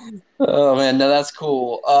 Oh man, no, that's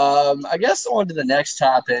cool. I guess on to the next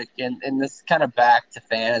topic, and this is kind of back to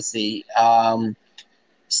fantasy.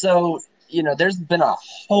 So there's been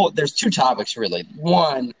there's 2 topics really.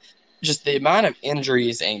 One, just the amount of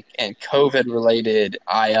injuries and COVID related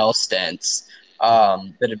IL stints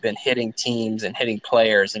that have been hitting teams and hitting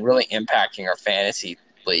players and really impacting our fantasy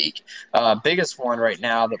league. Biggest one right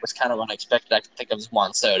now that was kind of unexpected I could think of is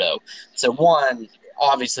Juan Soto. So one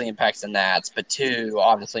obviously impacts the Nats, but 2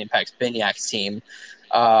 obviously impacts Bignac's team.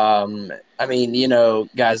 I mean,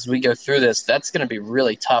 guys, we go through this, that's going to be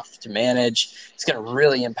really tough to manage. It's going to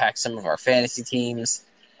really impact some of our fantasy teams.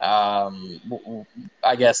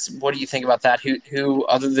 I guess, what do you think about that? Who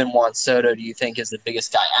other than Juan Soto do you think is the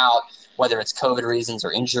biggest guy out, whether it's COVID reasons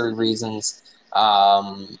or injury reasons?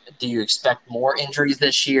 Do you expect more injuries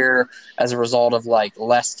this year as a result of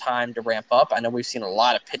less time to ramp up? I know we've seen a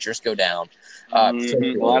lot of pitchers go down. A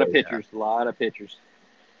lot of pitchers.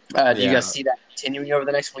 Do you guys see that continuing over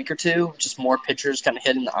the next week or two? Just more pitchers kind of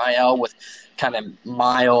hitting the IL with kind of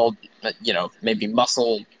mild, maybe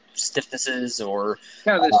muscle stiffnesses or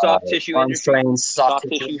kind of the soft tissue strains, soft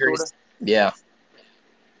tissue injuries. Sort of. Yeah.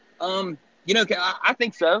 I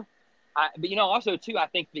think so. But also too, I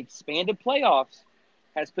think the expanded playoffs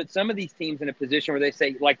has put some of these teams in a position where they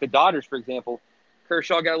say, like the Dodgers, for example,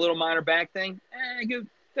 Kershaw got a little minor back thing. Go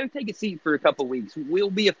take a seat for a couple of weeks. We'll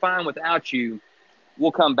be fine without you.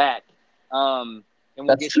 We'll come back, and we'll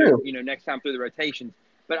That's get true. you next time through the rotations.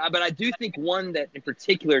 But I do think one that in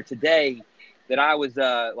particular today that I was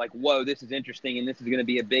like, whoa, this is interesting, and this is going to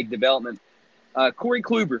be a big development. Corey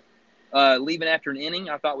Kluber leaving after an inning,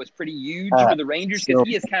 I thought was pretty huge for the Rangers because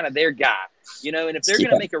he is kind of their guy, and if they're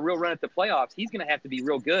going to make a real run at the playoffs, he's going to have to be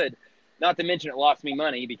real good. Not to mention it lost me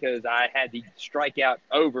money because I had the strikeout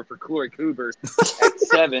over for Corey Kluber at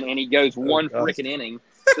 7, and he goes one freaking inning.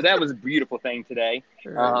 So that was a beautiful thing today.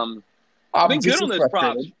 I've been good on those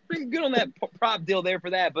props. Been good on that prop deal there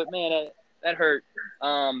for that, but man, that hurt.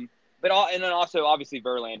 And then also obviously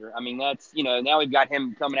Verlander. I mean, that's now we've got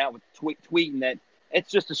him coming out with tweeting that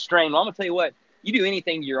it's just a strain. Well, I'm gonna tell you what, you do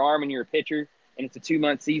anything to your arm and you're a pitcher, and it's a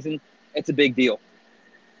 2-month season, it's a big deal.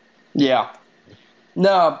 Yeah.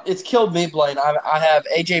 No, it's killed me, Blaine. I have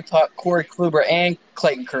A.J. Puck, Corey Kluber, and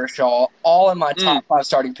Clayton Kershaw all in my top 5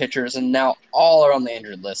 starting pitchers, and now all are on the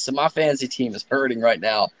injured list. So my fantasy team is hurting right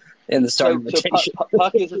now in the starting rotation.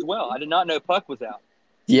 Puck is as well. I did not know Puck was out.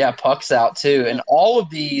 Yeah, Puck's out too. And all of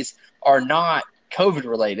these are not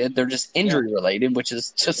COVID-related. They're just injury-related, which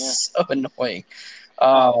is just so annoying.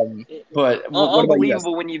 But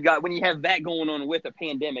unbelievable when you have that going on with a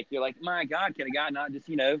pandemic. You're like, my God, can a guy not just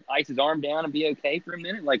ice his arm down and be okay for a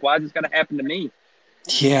minute? Like, why is this going to happen to me?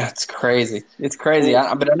 Yeah, it's crazy. It's crazy.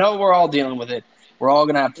 But I know we're all dealing with it. We're all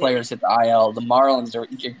going to have players hit the IL. The Marlins are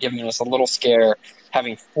giving us a little scare,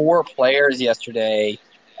 having 4 players yesterday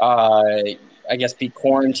I guess, be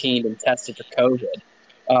quarantined and tested for COVID.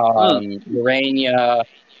 Urania,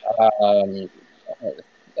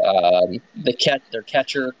 their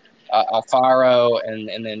catcher, Alfaro,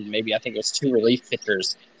 and then maybe I think it was 2 relief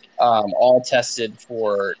pitchers, all tested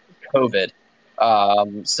for COVID.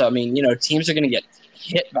 So, I mean, teams are going to get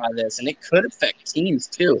hit by this, and it could affect teams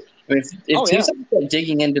too. I mean, if teams have to start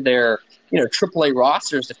digging into their, AAA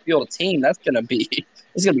rosters to field a team, it's going to be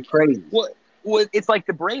crazy. Well, it's like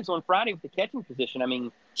the Braves on Friday with the catching position. I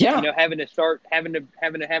mean, having to have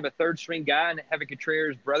a third string guy and having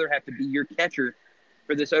Contreras' brother have to be your catcher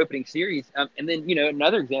for this opening series. And then,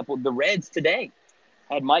 another example, the Reds today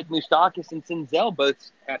had Mike Moustakas and Senzel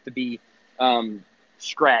both have to be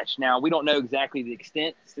scratched. Now, we don't know exactly the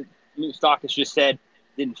extent. Moustakas just said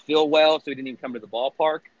didn't feel well, so he didn't even come to the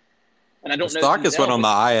ballpark. And I don't know. Moustakas went on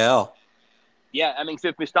the IL. Yeah, I mean, so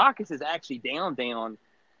if Moustakas is actually down,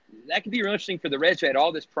 that could be real interesting for the Reds who had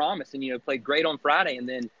all this promise and, played great on Friday and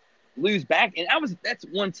then lose back. And that's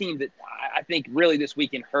one team that I think really this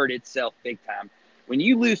weekend hurt itself big time. When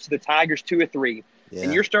you lose to the Tigers 2-3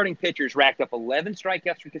 and your starting pitchers racked up 11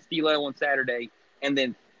 strikeouts from Castillo on Saturday and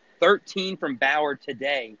then 13 from Bauer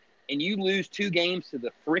today, and you lose 2 games to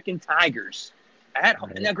the freaking Tigers at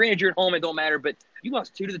home. Now, granted, you're at home, it don't matter, but you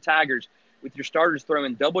lost 2 to the Tigers with your starters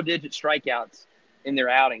throwing double-digit strikeouts in their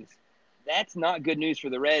outings. That's not good news for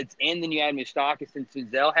the Reds. And then you add Moustakas and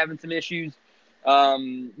Senzel having some issues.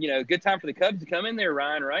 Good time for the Cubs to come in there,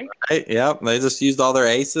 Ryan, right? Right, yep. They just used all their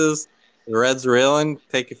aces. The Reds reeling.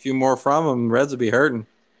 Take a few more from them. Reds will be hurting.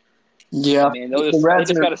 Yeah. Man, they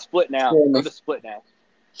just got to split now. They're just split now.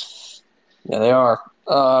 Yeah, they are.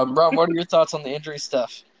 Rob, what are your thoughts on the injury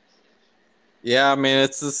stuff? Yeah, I mean,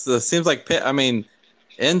 it seems like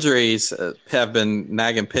injuries have been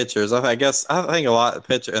nagging pitchers. I think a lot of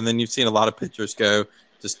pitchers, and then you've seen a lot of pitchers go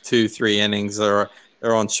just 2-3 innings, or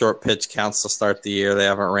they're on short pitch counts to start the year. They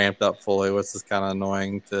haven't ramped up fully, which is kind of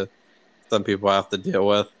annoying to some people have to deal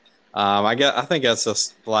with. I think that's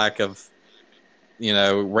just lack of,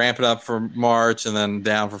 ramping up for March and then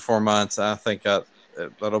down for 4 months. I think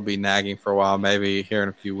that'll be nagging for a while. Maybe here in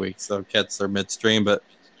a few weeks they'll catch their midstream, but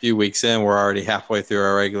few weeks in, we're already halfway through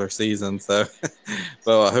our regular season, so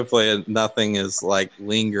hopefully nothing is like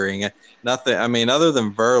lingering. Nothing. I mean, other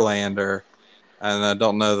than Verlander, and I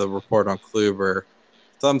don't know the report on Kluber.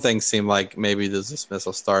 Some things seem like maybe the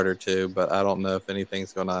dismissal start or two, but I don't know if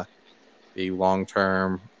anything's going to be long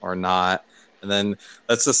term or not. And then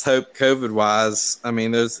let's just hope COVID-wise. I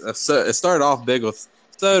mean, it started off big with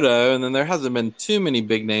Soto, and then there hasn't been too many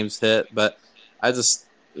big names hit, but I just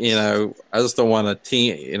don't want a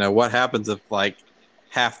team. What happens if like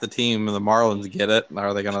half the team of the Marlins get it?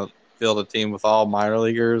 Are they going to field a team with all minor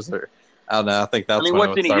leaguers? Or I don't know. I think that's.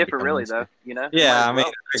 what's any different, really, though? Yeah,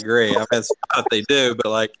 I agree. I mean, it's what they do,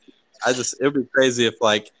 but it would be crazy if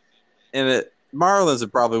Marlins,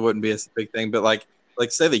 it probably wouldn't be a big thing, but like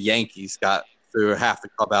say the Yankees got through half the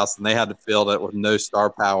clubhouse and they had to field it with no star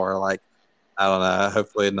power. I don't know.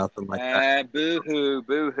 Hopefully nothing like that. Boo-hoo,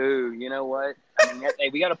 boo-hoo. You know what? I mean,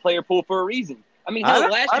 we got a player pool for a reason. I mean,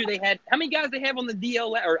 last year they had – how many guys they have on the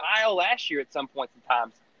DL or IL last year at some points in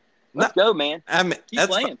times? Let's go, man. I mean, keep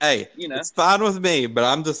playing. It's fine with me, but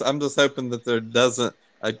I'm just hoping that there doesn't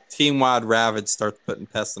a team-wide ravage start putting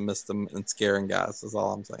pessimism and scaring guys is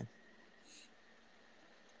all I'm saying.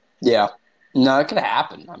 Yeah. No, it could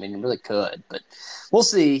happen. I mean, it really could, but we'll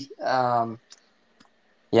see. Yeah,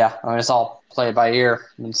 I mean, it's all played by ear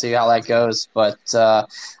and see how that goes. But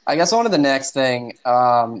I guess on to the next thing.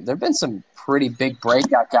 There have been some pretty big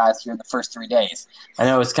breakout guys here in the first 3 days. I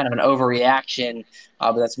know it's kind of an overreaction,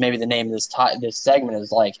 but that's maybe the name of this segment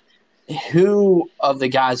is who of the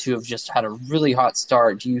guys who have just had a really hot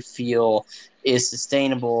start do you feel is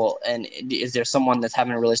sustainable, and is there someone that's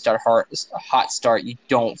having a really hot start you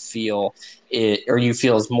don't feel it, or you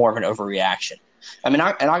feel is more of an overreaction? I mean,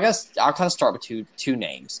 I guess I'll kind of start with two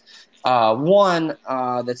names. One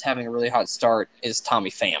that's having a really hot start is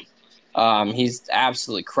Tommy Pham. He's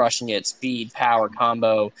absolutely crushing it, speed, power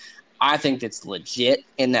combo. I think it's legit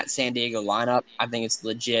in that San Diego lineup. I think it's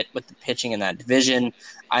legit with the pitching in that division.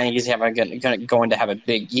 I think he's going to have a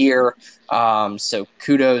big year. So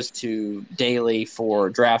kudos to Daly for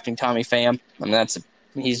drafting Tommy Pham. I mean,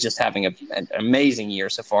 he's just having an amazing year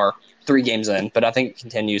so far, 3 games in, but I think it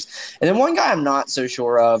continues. And then one guy I'm not so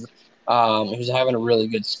sure of, who's having a really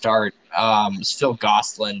good start, is Phil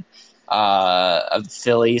Gosselin of the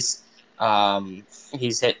Phillies.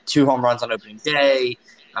 He's hit 2 home runs on opening day.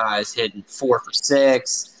 He's hitting 4 for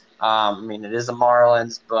 6. I mean, it is the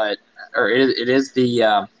Marlins, it is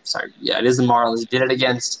the Marlins. He did it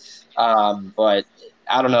against, but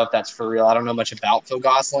I don't know if that's for real. I don't know much about Phil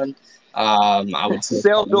Gosselin. I would say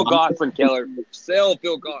Sell Phil Gosselin, Keller. Sell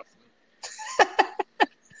Phil Gosselin.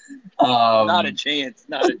 Not a chance.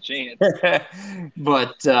 Not a chance.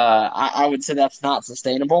 But I would say that's not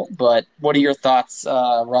sustainable. But what are your thoughts,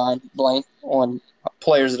 Ryan Blaine, on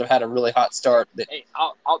players that have had a really hot start? Hey,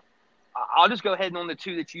 I'll just go ahead and on the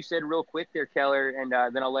two that you said real quick there, Keller, and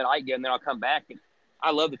then I'll let Ike go, and then I'll come back. And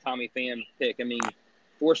I love the Tommy Pham pick. I mean,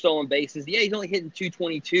 4 stolen bases. Yeah, he's only hitting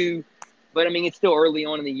 222, but I mean, it's still early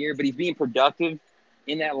on in the year, but he's being productive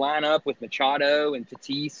in that lineup with Machado and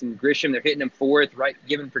Tatis and Grisham. They're hitting him fourth, right,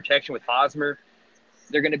 giving protection with Hosmer.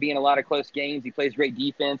 They're going to be in a lot of close games. He plays great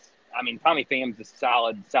defense. I mean, Tommy Pham's a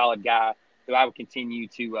solid guy who I would continue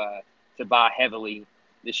to buy heavily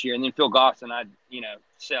this year. And then Phil Gosselin, I'd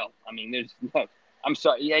sell. I mean, there's no. I'm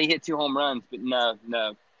sorry. Yeah, he hit 2 home runs, but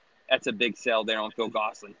no, that's a big sell there on Phil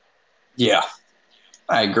Gosselin. Yeah,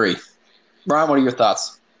 I agree. Brian, what are your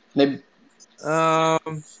thoughts? Maybe.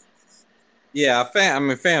 Yeah,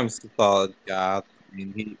 Pham's a solid guy. I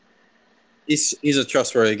mean, he's a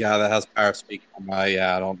trustworthy guy that has power speak.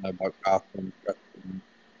 Yeah, I don't know about Gosselin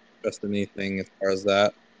trust anything as far as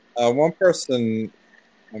that. One person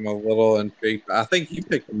I'm a little intrigued. I think you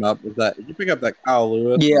picked him up. Did you pick up that Kyle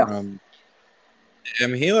Lewis? Yeah. I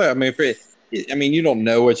mean, you don't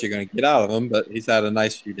know what you're going to get out of him, but he's had a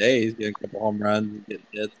nice few days, getting a couple home runs, getting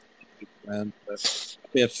hits. So I'd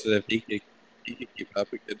be interested if he could keep up.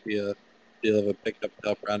 It could be a deal of a pickup to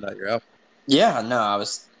help round out your outfit. Yeah, no,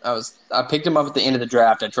 I picked him up at the end of the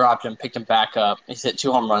draft. I dropped him, picked him back up. He's hit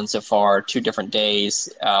 2 home runs so far, 2 different days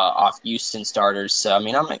off Houston starters. So I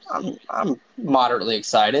mean, I'm moderately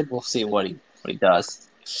excited. We'll see what he does.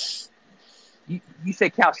 You say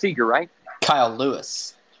Cal Seager, right? Kyle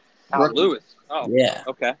Lewis. Lewis. Oh, yeah.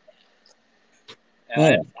 Okay.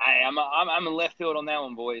 I'm in left field on that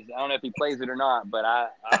one, boys. I don't know if he plays it or not, but I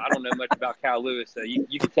don't know much about Kyle Lewis, so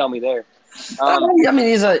you can tell me there. I mean,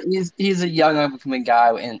 he's a young up-and-coming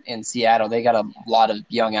guy in Seattle. They got a lot of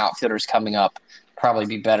young outfielders coming up. Probably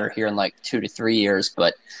be better here in like 2 to 3 years,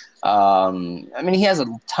 but I mean, he has a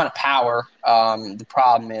ton of power. The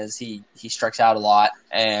problem is he strikes out a lot,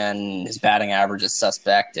 and his batting average is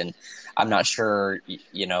suspect. And I'm not sure,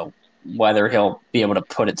 whether he'll be able to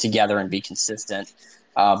put it together and be consistent.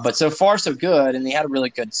 But so far, so good. And he had a really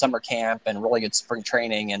good summer camp and really good spring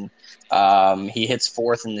training. And he hits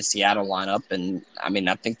 4th in the Seattle lineup. And, I mean,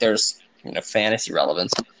 I think there's fantasy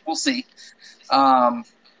relevance. We'll see. A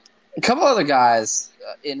couple other guys.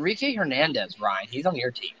 Enrique Hernandez, Ryan, he's on your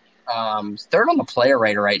team. 3rd on the player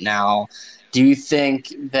rater right now. Do you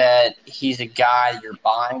think that he's a guy you're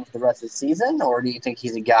buying for the rest of the season? Or do you think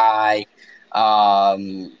he's a guy –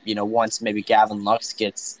 once maybe Gavin Lux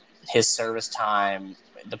gets his service time,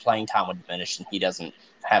 the playing time would diminish and he doesn't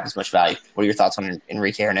have as much value? What are your thoughts on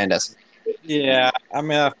Enrique Hernandez? Yeah, I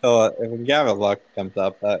mean, I feel like when Gavin Lux comes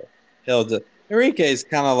up, Enrique is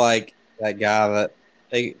kind of like that guy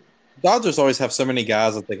that Dodgers always have so many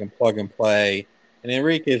guys that they can plug and play, and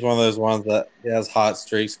Enrique is one of those ones that he has hot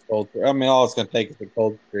streaks, cold. I mean, all it's going to take is a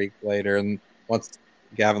cold streak later, and once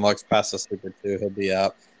Gavin Lux passes Super 2, he'll be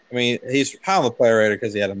up. I mean, he's high on the player rater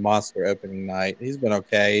because he had a monster opening night. He's been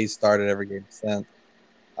okay. He's started every game since.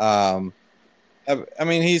 I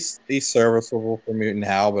mean, he's serviceable for Newton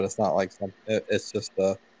Howell, but it's not like something. It's just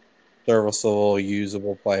a serviceable,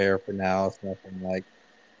 usable player for now. It's nothing like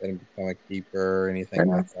going to become a keeper or anything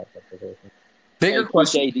like that. Bigger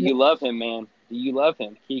question: Kike, do you love him, man? Do you love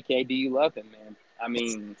him, Kike? Do you love him, man? I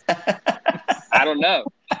mean, I don't know.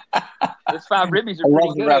 Those 5 ribbies are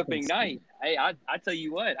pretty good opening night. Hey, I tell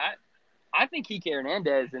you what, I think Kike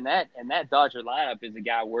Hernandez and that Dodger lineup is a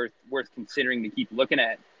guy worth considering to keep looking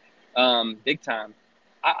at, big time.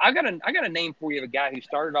 I got a name for you of a guy who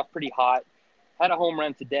started off pretty hot, had a home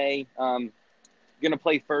run today. Going to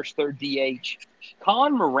play first, third DH.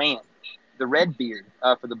 Colin Moran, the Redbeard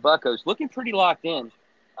for the Buccos, looking pretty locked in.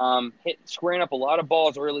 Squaring up a lot of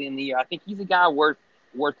balls early in the year. I think he's a guy worth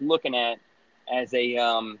looking at as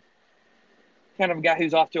a kind of a guy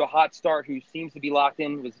who's off to a hot start, who seems to be locked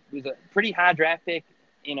in. Was a pretty high draft pick,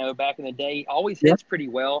 back in the day. Always hits pretty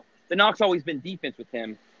well. The knock's always been defense with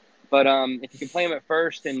him, but if you can play him at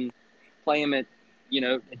first and play him at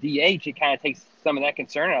DH, it kind of takes some of that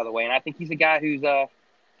concern out of the way. And I think he's a guy who's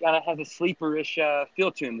kind of has a sleeperish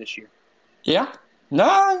feel to him this year. Yeah,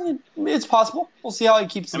 no, it's possible. We'll see how he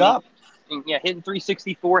keeps it up. Yeah, hitting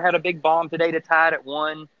 364, had a big bomb today to tie it at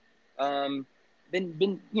 1.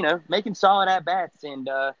 Been making solid at bats, and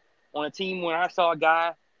on a team when I saw a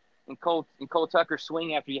guy in Cole Tucker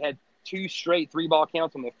swing after you had 2 straight 3-ball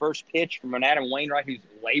counts on the first pitch from an Adam Wainwright who's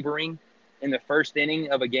laboring in the first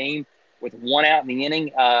inning of a game. with one out in the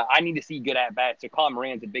inning. I need to see good at bats. So Colin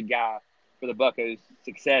Moran's a big guy for the Buccos'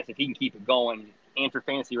 success if he can keep it going, and for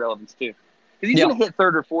fantasy relevance too, because he's going to hit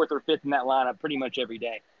third or fourth or fifth in that lineup pretty much every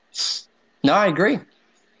day. No, I agree.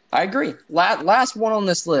 Last one on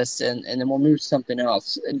this list, and then we'll move to something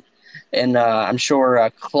else. And I'm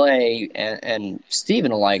sure Clay and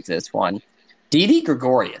Steven will like this one. Didi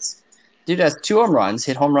Gregorius. Dude has 2 home runs,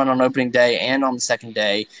 hit home run on opening day and on the second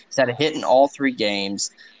day. He's had a hit in all 3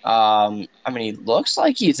 games. He looks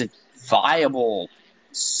like he's a viable,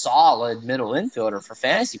 solid middle infielder for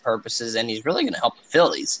fantasy purposes, and he's really going to help the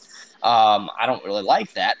Phillies. I don't really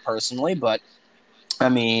like that personally, but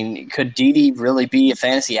could Didi really be a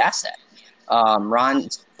fantasy asset? Ron,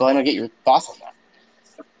 go ahead and get your thoughts on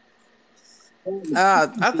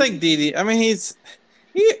that. I think Didi.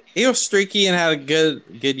 He was streaky and had a good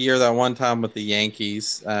year that one time with the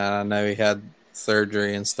Yankees. I know he had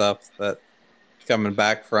surgery and stuff that he's coming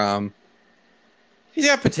back from. He's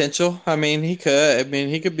got potential. He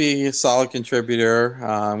could be a solid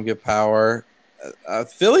contributor. Good power.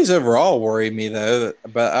 Phillies overall worry me though,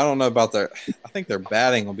 but I don't know about their. I think their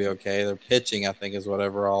batting will be okay. Their pitching, I think, is what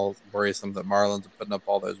overall worrisome. That Marlins are putting up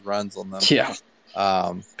all those runs on them. Yeah,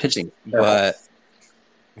 pitching, but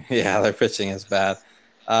yeah, their pitching is bad.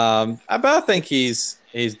 But I think he's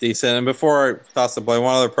decent. And before I toss the blame,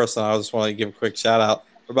 one other person I just want to give a quick shout out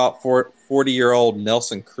about 40-year-old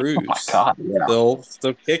Nelson Cruz. Oh my God, yeah.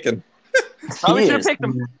 Still kicking. Probably should have picked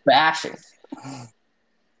him. Bashing.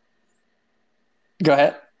 Go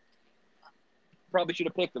ahead. Probably should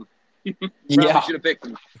have picked him. Should have picked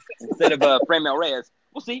him instead of Franmil Reyes.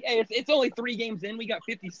 We'll see. Hey, it's only 3 games in. We got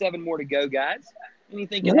 57 more to go, guys.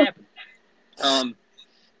 Anything can happen.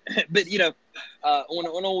 But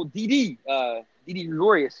on old Didi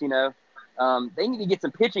Gregorius, they need to get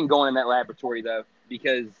some pitching going in that laboratory though,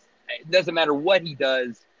 because it doesn't matter what he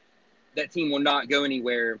does, that team will not go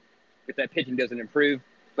anywhere if that pitching doesn't improve.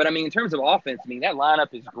 But in terms of offense, that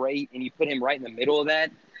lineup is great, and you put him right in the middle of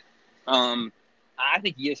that. I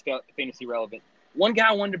think he is fantasy relevant. One guy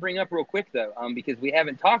I wanted to bring up real quick though, because we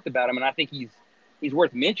haven't talked about him, and I think he's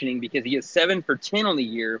worth mentioning because he is 7 for 10 on the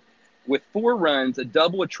year with 4 runs, a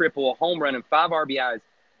double, a triple, a home run, and 5 RBIs.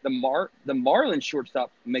 The Marlins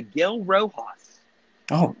shortstop Miguel Rojas.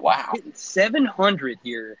 Oh wow, hitting 700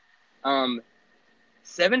 here,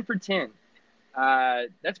 7 for 10.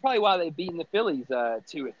 That's probably why they've beaten the Phillies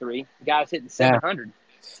 2 or 3. The guy's hitting 700.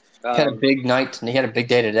 He had a big night. He had a big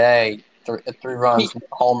day today. 3 runs,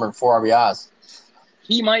 homer, and 4 RBIs.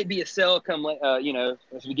 He might be a sell come,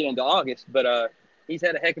 as we get into August, but he's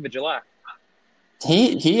had a heck of a July.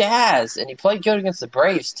 He has, and he played good against the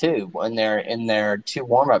Braves too in their 2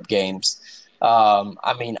 warm-up games.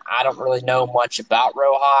 I don't really know much about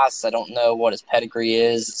Rojas. I don't know what his pedigree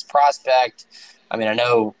is. His prospect. I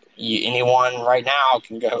know anyone right now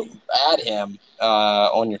can go add him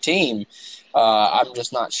on your team. I'm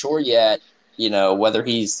just not sure yet, whether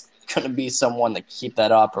he's going to be someone to keep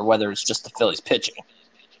that up or whether it's just the Phillies pitching.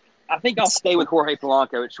 I think I'll stay with Jorge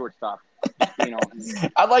Polanco at shortstop.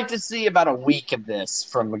 I'd like to see about a week of this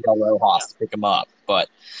from Miguel Rojas to pick him up, but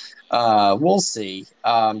we'll see.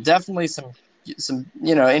 Definitely some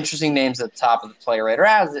interesting names at the top of the player radar,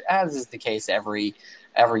 as is the case every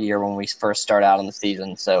year when we first start out in the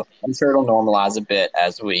season. So I'm sure it'll normalize a bit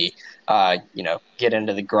as we get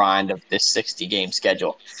into the grind of this 60-game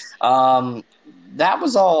schedule. That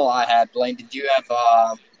was all I had. Blaine, did you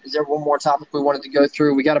have is there one more topic we wanted to go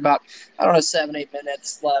through? We got about 7-8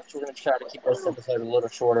 minutes left. We're going to try to keep this episode a little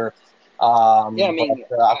shorter. I'll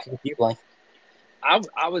keep you, Blaine.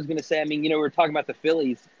 I was going to say, we're talking about the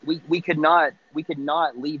Phillies. We could not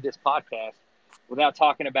leave this podcast without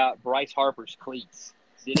talking about Bryce Harper's cleats.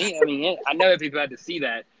 Did he? I know if you've had to see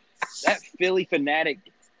that. That Philly fanatic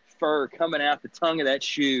fur coming out the tongue of that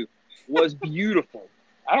shoe was beautiful.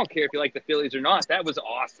 I don't care if you like the Phillies or not. That was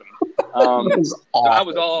awesome. I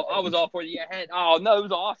was all for the head. Oh no, it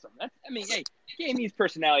was awesome. Hey, KMU's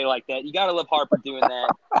personality like that. You gotta love Harper doing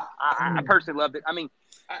that. I personally loved it.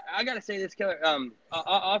 I gotta say this, Keller.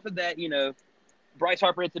 Off of that, Bryce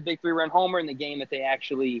Harper hits a big 3-run homer in the game that they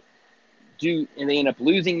actually do, and they end up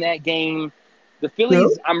losing that game. The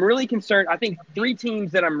Phillies, I'm really concerned. I think 3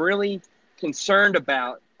 teams that I'm really concerned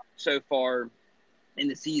about so far in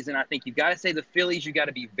the season. I think you've got to say the Phillies. You've got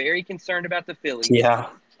to be very concerned about the Phillies. Yeah.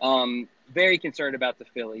 Very concerned about the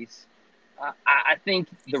Phillies. I think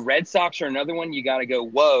the Red Sox are another one. You got to go,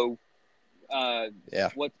 whoa.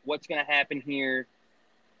 What's going to happen here?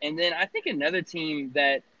 And then I think another team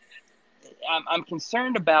that I'm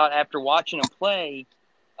concerned about after watching them play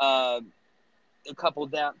a couple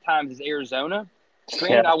of times is Arizona.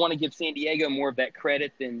 Granted, I want to give San Diego more of that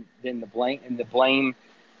credit than the blame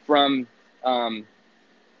from blame.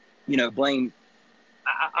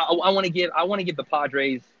 I want to give the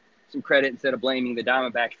Padres some credit instead of blaming the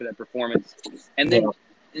Diamondbacks for that performance. And then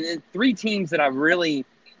three teams that I really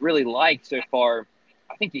really liked so far.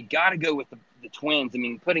 I think you got to go with the Twins. I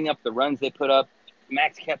mean, putting up the runs they put up.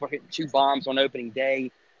 Max Kepler hitting 2 bombs on opening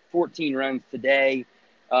day, 14 runs today.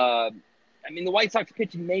 I mean, the White Sox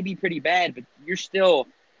pitching may be pretty bad, but you're still,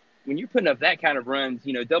 when you're putting up that kind of runs,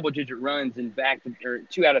 double-digit runs in or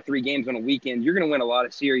 2 out of 3 games on a weekend, you're going to win a lot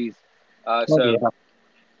of series.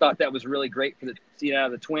 Thought that was really great for the see out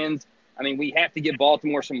of the Twins. I mean, we have to give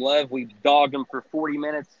Baltimore some love. We dogged them for 40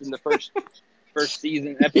 minutes in the first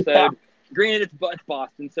season episode. Yeah. Granted, it's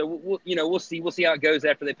Boston, so we'll see how it goes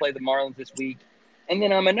after they play the Marlins this week. And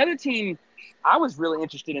then another team I was really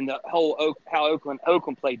interested in the whole how Oakland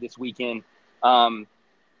played this weekend. Getting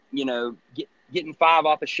 5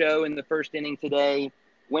 off a show in the first inning today,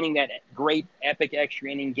 winning that great epic extra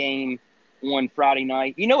inning game on Friday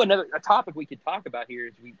night. A topic we could talk about here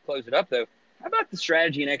as we close it up, though. How about the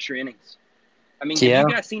strategy in extra innings? I mean, have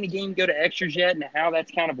you guys seen a game go to extras yet, and how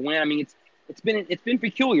that's kind of went? I mean, it's been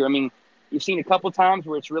peculiar. I mean, you've seen a couple of times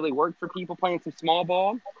where it's really worked for people playing some small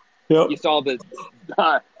ball. Yep. You saw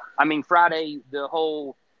Friday, the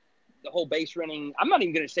whole base running. I'm not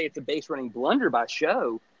even going to say it's a base running blunder by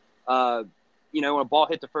Show. When a ball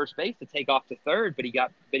hit the first base to take off to third, but he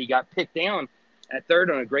got picked down at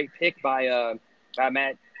third on a great pick by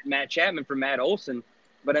Matt Chapman from Matt Olson.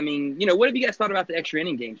 But I mean, what have you guys thought about the extra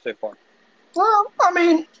inning game so far? Well, I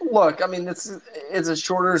mean, look, it's a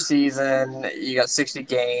shorter season. You got 60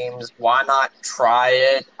 games. Why not try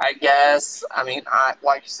it, I guess? I mean,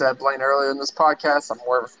 like you said, Blaine, earlier in this podcast, I'm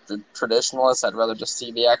more of the traditionalist. I'd rather just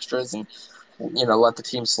see the extras and, let the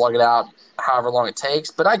team slug it out however long it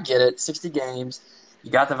takes. But I get it. 60 games.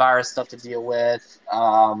 You got the virus stuff to deal with.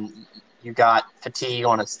 You got fatigue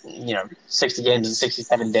on 60 games in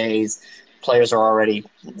 67 days. Players are already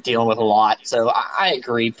dealing with a lot. So I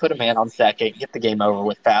agree. Put a man on second. Get the game over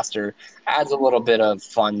with faster. Adds a little bit of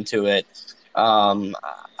fun to it. I'm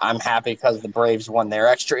happy because the Braves won their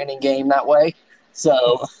extra inning game that way.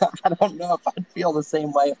 So I don't know if I'd feel the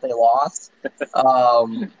same way if they lost.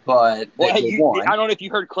 But they won. I don't know if you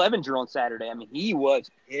heard Clevenger on Saturday. I mean, he was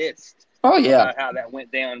pissed. Oh, yeah. About how that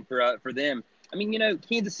went down for them. I mean,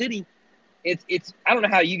 Kansas City – It's I don't know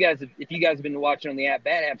how if you guys have been watching on the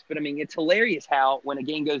At-Bat apps, but I mean it's hilarious how when a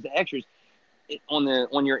game goes to extras, on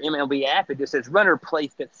your MLB app it just says runner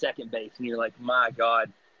placed at second base, and you're like, my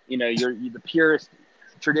God, you're the purest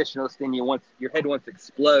traditionalist in you. Your head wants to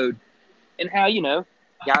explode, and how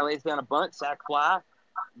guy lays down a bunt, sac fly,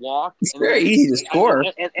 walk. It's very easy to score,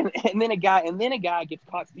 and then a guy gets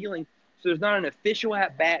caught stealing. So there's not an official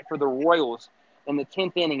At-Bat for the Royals in the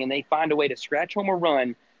 10th inning, and they find a way to scratch home a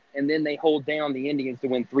run. And then they hold down the Indians to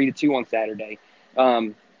win 3-2 on Saturday.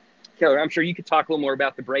 Keller, I'm sure you could talk a little more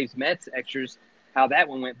about the Braves-Mets extras, how that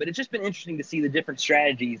one went. But it's just been interesting to see the different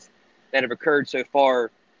strategies that have occurred so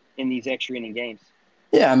far in these extra inning games.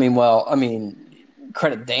 Yeah,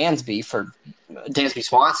 credit Dansby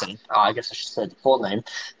Swanson. I guess I should say the full name.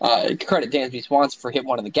 Credit Dansby Swanson for hitting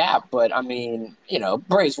one in the gap. But,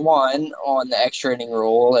 Braves won on the extra inning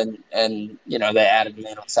rule, and they added a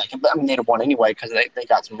man on second. But, they'd have won anyway because they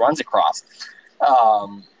got some runs across, or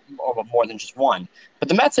more than just one. But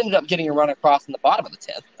the Mets ended up getting a run across in the bottom of the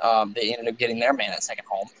 10th. They ended up getting their man at second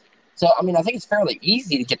home. So, I think it's fairly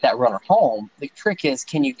easy to get that runner home. The trick is,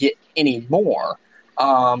 can you get any more?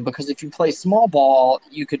 Because if you play small ball,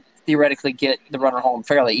 you could theoretically get the runner home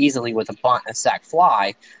fairly easily with a bunt and a sac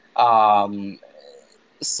fly.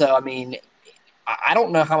 So, I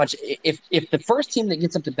don't know how much – if the first team that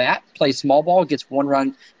gets up to bat plays small ball, gets one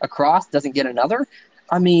run across, doesn't get another,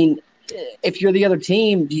 if you're the other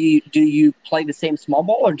team, do you play the same small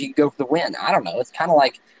ball or do you go for the win? I don't know. It's kind of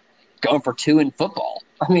like going for 2 in football.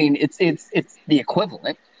 It's the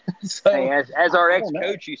equivalent. So, hey, as our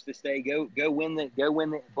ex-coach used to say, go win the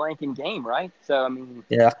blanking game, right? So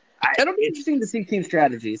yeah, it'll be interesting to see team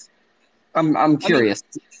strategies. I'm curious.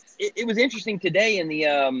 It was interesting today in the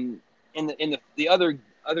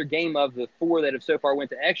other game of the 4 that have so far went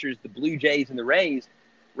to extras, the Blue Jays and the Rays.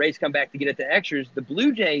 Rays come back to get it to extras. The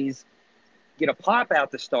Blue Jays get a pop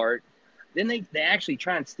out to start. Then they actually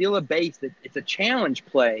try and steal a base. That it's a challenge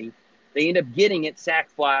play. They end up getting it, sac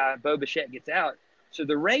fly. Bo Bichette gets out. So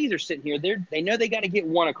the Rays are sitting here. They know they got to get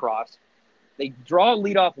one across. They draw a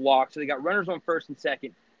leadoff walk, so they got runners on first and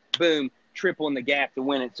second. Boom, triple in the gap to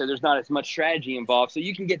win it. So there's not as much strategy involved. So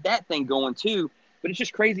you can get that thing going too. But it's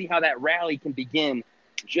just crazy how that rally can begin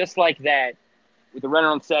just like that with the runner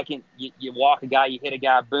on second, you walk a guy, you hit a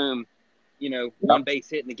guy, boom, one base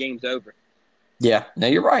hit and the game's over. Yeah, no,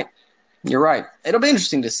 you're right. You're right. It'll be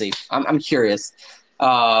interesting to see. I'm curious.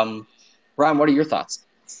 Ryan, what are your thoughts?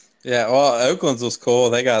 Yeah, well, Oakland's was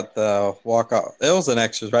cool. They got the walk-off. It was an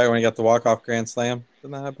extras, right, when you got the walk-off grand slam?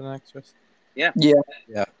 Didn't that happen in extras? Yeah.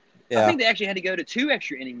 Yeah. I think they actually had to go to 2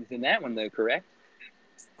 extra innings in that one, though, correct?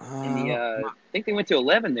 I think they went to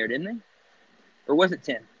 11 there, didn't they? Or was it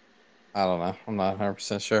 10? I don't know. I'm not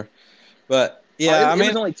 100% sure. But, yeah, it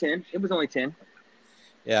was only 10. It was only 10.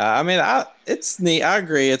 Yeah, I mean, it's neat. I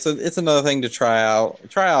agree. It's another thing to try out.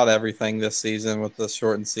 Try out everything this season with the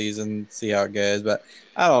shortened season, see how it goes. But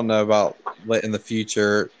I don't know about in the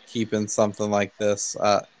future keeping something like this.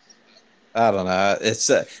 I don't know.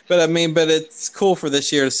 But it's cool for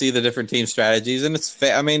this year to see the different team strategies, and it's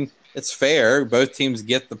fair. I mean, it's fair. Both teams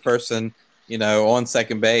get the person, on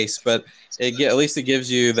second base, but at least it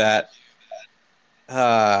gives you that.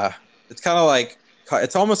 It's kind of like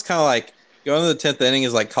it's almost kind of like going to the 10th inning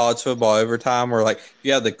is like college football overtime, where like if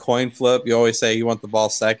you have the coin flip, you always say you want the ball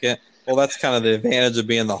second. Well, that's kind of the advantage of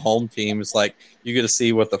being the home team. It's like you get to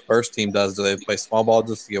see what the first team does. Do they play small ball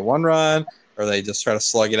just to get one run, or they just try to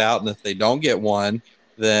slug it out? And if they don't get one,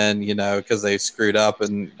 then because they screwed up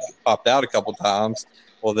and popped out a couple times,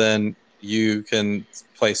 well then you can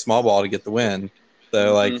play small ball to get the win.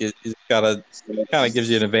 So like it kind of gives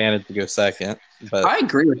you an advantage to go second. But I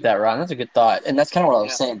agree with that, Ryan. That's a good thought. And that's kind of what I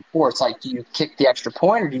was saying before. It's like, do you kick the extra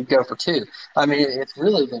point or do you go for 2? I mean, it's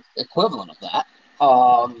really the equivalent of that.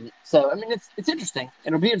 So, I mean, it's interesting.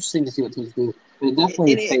 It'll be interesting to see what teams do. But it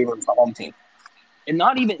definitely favors the home team. And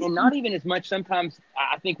not even as much sometimes,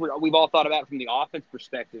 I think we've all thought about it from the offense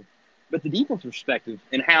perspective, but the defense perspective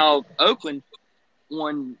and how Oakland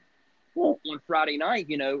on Friday night,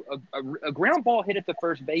 a ground ball hit at the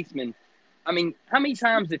first baseman. I mean, how many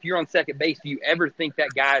times, if you're on second base, do you ever think that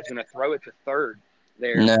guy is going to throw it to third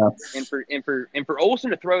there? No. And for Olson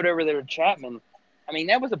to throw it over there to Chapman, I mean,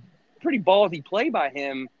 that was a pretty ballsy play by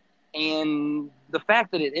him. And the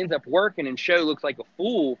fact that it ends up working and Show looks like a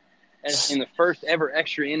fool in the first ever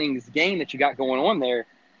extra innings game that you got going on there,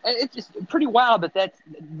 it's just pretty wild. That's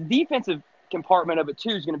the defensive compartment of it too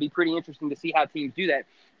is going to be pretty interesting to see how teams do that.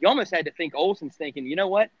 You almost had to think Olson's thinking, you know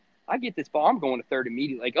what? I get this ball, I'm going to third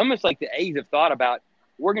immediately. Like almost like the A's have thought about,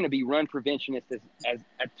 we're going to be run preventionists as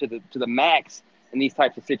to the max in these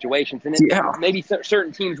types of situations. And maybe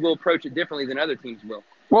certain teams will approach it differently than other teams will.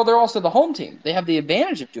 Well, they're also the home team. They have the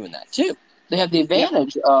advantage of doing that too. They have the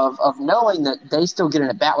advantage of knowing that they still get an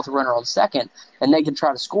at-bat with a runner on second, and they can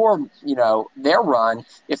try to score, their run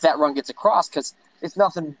if that run gets across, because it's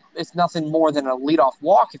nothing more than a leadoff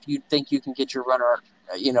walk if you think you can get your runner,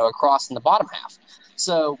 across in the bottom half.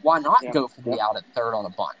 So why not go for the out at third on a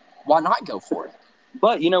bunt? Why not go for it?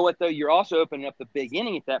 But you know what, though? You're also opening up the big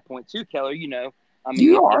inning at that point, too, Keller. I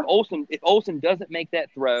mean, if Olson doesn't make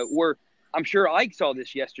that throw, or I'm sure Ike saw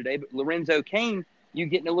this yesterday, but Lorenzo Cain, you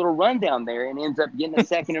getting a little run down there and ends up getting a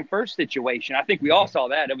second and first situation. I think we all saw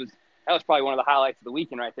that. That was probably one of the highlights of the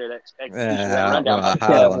weekend right there. That execution of that rundown.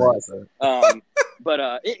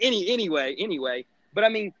 Anyway. But I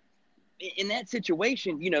mean, in that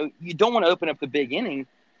situation, you don't want to open up the big inning.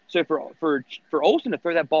 So for Olson to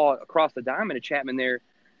throw that ball across the diamond to Chapman there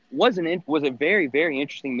was a very, very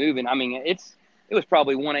interesting move. And I mean, it was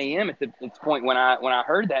probably 1 a.m. at this point when I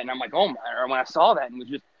heard that, and I'm like, or when I saw that, and it was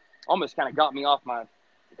just almost kind of got me off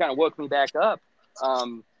it kind of woke me back up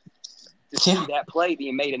to see that play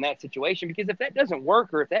being made in that situation. Because if that doesn't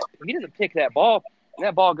work, or if he doesn't pick that ball, and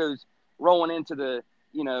that ball goes rolling into the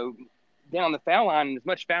down the foul line, and as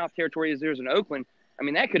much foul territory as there's in Oakland, I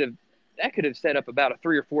mean that could have set up about a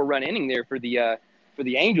 3 or 4 run inning there for the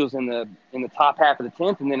Angels in the top half of the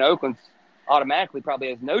 10th, and then Oakland's automatically probably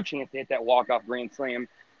has no chance to hit that walk-off grand slam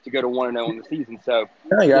to go to 1-0 in the season. So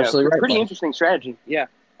you're absolutely right. Pretty interesting strategy. Yeah.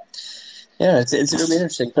 Yeah, it's going to be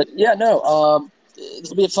interesting. But yeah, it'll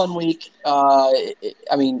be a fun week. I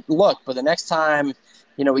mean, look, but the next time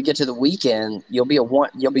we get to the weekend, you'll be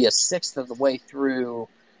a sixth of the way through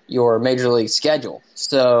your major league schedule.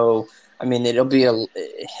 So I mean,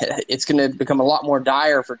 it's going to become a lot more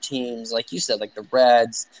dire for teams like you said, like the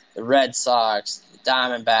Reds, the Red Sox, the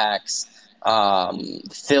Diamondbacks, the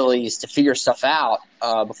Phillies, to figure stuff out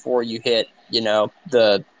before you hit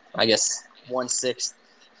the 1/6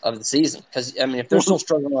 of the season. Because I mean, if they're still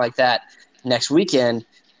struggling like that next weekend,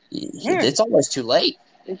 it's almost too late.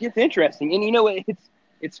 It gets interesting, and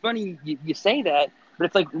it's funny you say that, but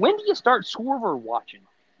it's like, when do you start scoreboard watching?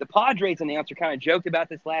 The Padres announcer kind of joked about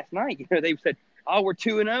this last night. They said, "Oh, we're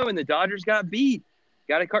 2-0, and the Dodgers got beat.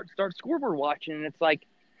 Got to start scoreboard watching." And it's like,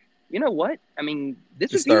 you know what? I mean,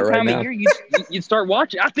 this You would be the start right time now. of year you'd start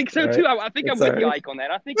watching. I think so Right. too. I think I'm It's with you, all right. Ike, on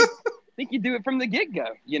that. I think you do it from the get go.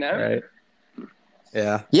 You know, Right.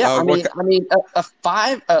 Yeah. Yeah, What I mean, a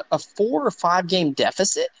 4 or 5 game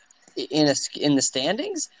deficit in the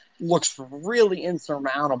standings looks really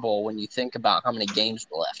insurmountable when you think about how many games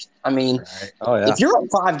are left. I mean, Right. Oh yeah. if you're up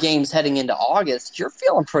 5 games heading into August, you're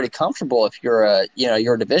feeling pretty comfortable if you're a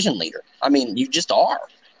division leader. I mean, you just are.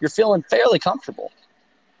 You're feeling fairly comfortable.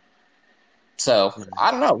 So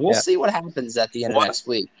I don't know. We'll see what happens at the end of next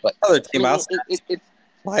week. But Other team I out mean, it's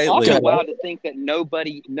slightly. also wild to think that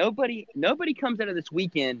nobody comes out of this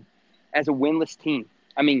weekend as a winless team.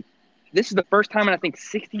 I mean, this is the first time in I think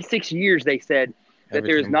 66 years they said that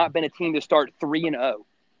there has not been a team to start 3-0.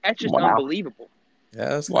 That's just unbelievable. Yeah,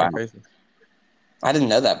 that's kind of crazy. I didn't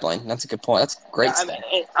know that, Blaine. That's a good point. That's great.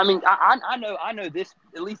 I know this,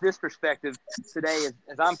 at least this perspective today,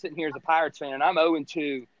 as I'm sitting here as a Pirates fan, and I'm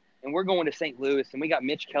 0-2, and we're going to St. Louis, and we got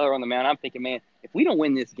Mitch Keller on the mound. I'm thinking, man, if we don't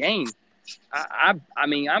win this game, I'm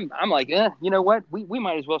like, you know what? We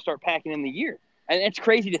might as well start packing in the year. And it's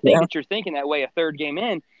crazy to think that you're thinking that way a third game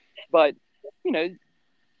in, but you know,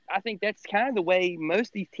 I think that's kind of the way most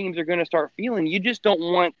of these teams are going to start feeling. You just don't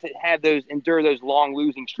want to endure those long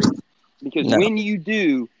losing streaks, because when you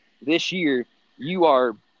do this year, you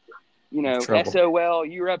are, you know, SOL.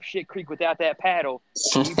 You're up shit creek without that paddle.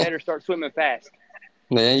 And you better start swimming fast.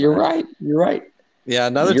 Man, you're right. You're right. Yeah,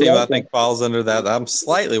 another team I think falls under that I'm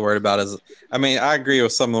slightly worried about is, I mean, I agree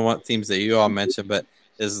with some of the teams that you all mentioned, but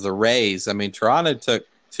is the Rays. I mean, Toronto took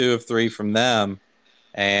 2 of 3 from them,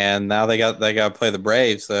 and now they got to play the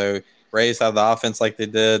Braves. So Rays have the offense like they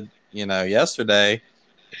did, you know, yesterday,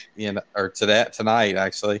 you know, or tonight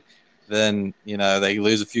actually. Then you know they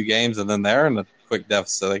lose a few games, and then they're in a quick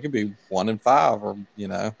deficit. So they could be 1-5, or you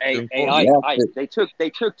know. They took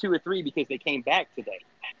 2 or 3 because they came back today.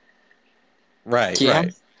 Right.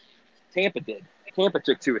 Tampa did. Tampa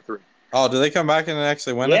took 2 or 3. Oh, did they come back and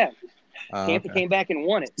actually win it? Tampa came back and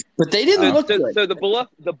won it. But they didn't look good. So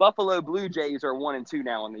the Buffalo Blue Jays are 1-2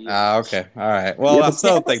 now in the year. Okay. All right. Well, I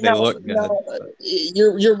still think they look good.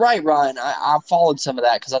 You're right, Ryan. I followed some of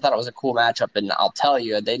that because I thought it was a cool matchup, and I'll tell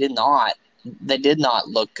you, they did not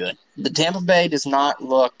look good. The Tampa Bay does not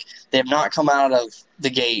look. They have not come out of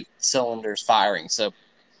the gate cylinders firing. So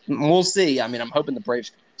we'll see. I mean, I'm hoping the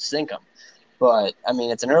Braves sink them. But, I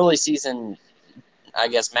mean, it's an early season, I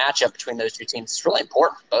guess, matchup between those two teams. It's really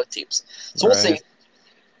important for both teams. So we'll see.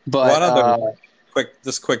 But one other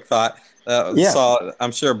quick thought.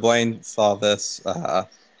 I'm sure Blaine saw this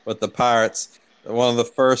with the Pirates. One of the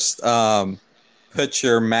first put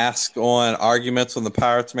your mask on arguments when the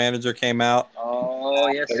Pirates manager came out. Oh,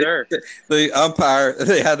 yes, sir. The umpire,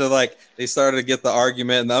 they started to get the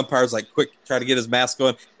argument, and the umpire's like, quick, try to get his mask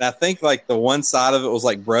on. And I think like the one side of it was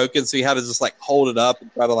like broken, so he had to just like hold it up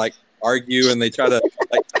and try to like argue, and they try to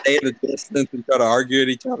like stay at a distance and try to argue at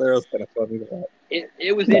each other. It was kind of funny.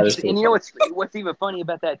 It was interesting. And you know what's even funny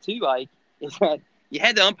about that too, Ike, is that you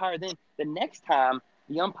had the umpire then. The next time,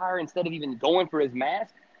 the umpire, instead of even going for his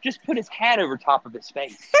mask, just put his hat over top of his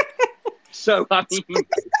face. So, I mean,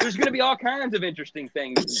 there's going to be all kinds of interesting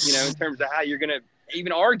things, you know, in terms of how you're going to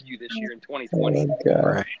even argue this year in 2020.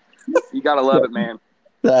 Right. You got to love it, man.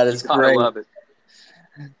 That is great. Love it.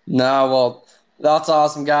 No, well, that's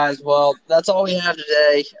awesome, guys. Well, that's all we have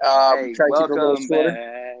today. Welcome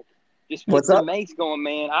back. Just put the Mace going,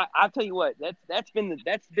 man. I tell you what, that's been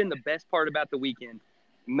the best part about the weekend.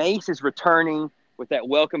 Mace is returning with that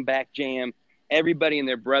welcome back jam. Everybody and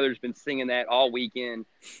their brother's been singing that all weekend.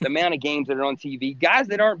 The amount of games that are on TV, guys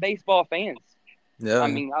that aren't baseball fans. Yeah. I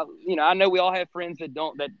mean, I know we all have friends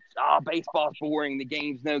that baseball's boring. The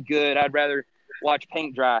game's no good. I'd rather watch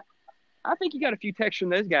paint dry. I think you got a few texts from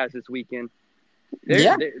those guys this weekend.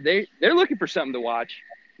 They're looking for something to watch.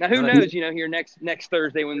 Now, who knows, you know, here next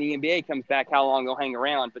Thursday when the NBA comes back, how long they'll hang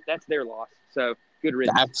around, but that's their loss. So good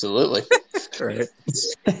riddance. Absolutely.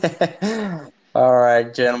 All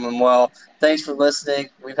right, gentlemen. Well, thanks for listening.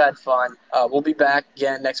 We've had fun. We'll be back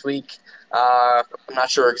again next week. I'm not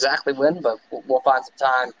sure exactly when, but we'll find some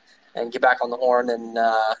time and get back on the horn and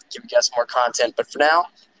give you guys some more content. But for now,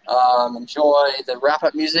 enjoy the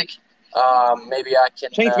wrap-up music. Maybe I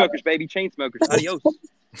can... Chainsmokers, baby. Chainsmokers. Adios.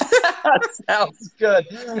 Sounds good.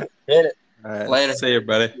 Hit it. All right. Later. See you,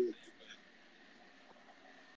 buddy.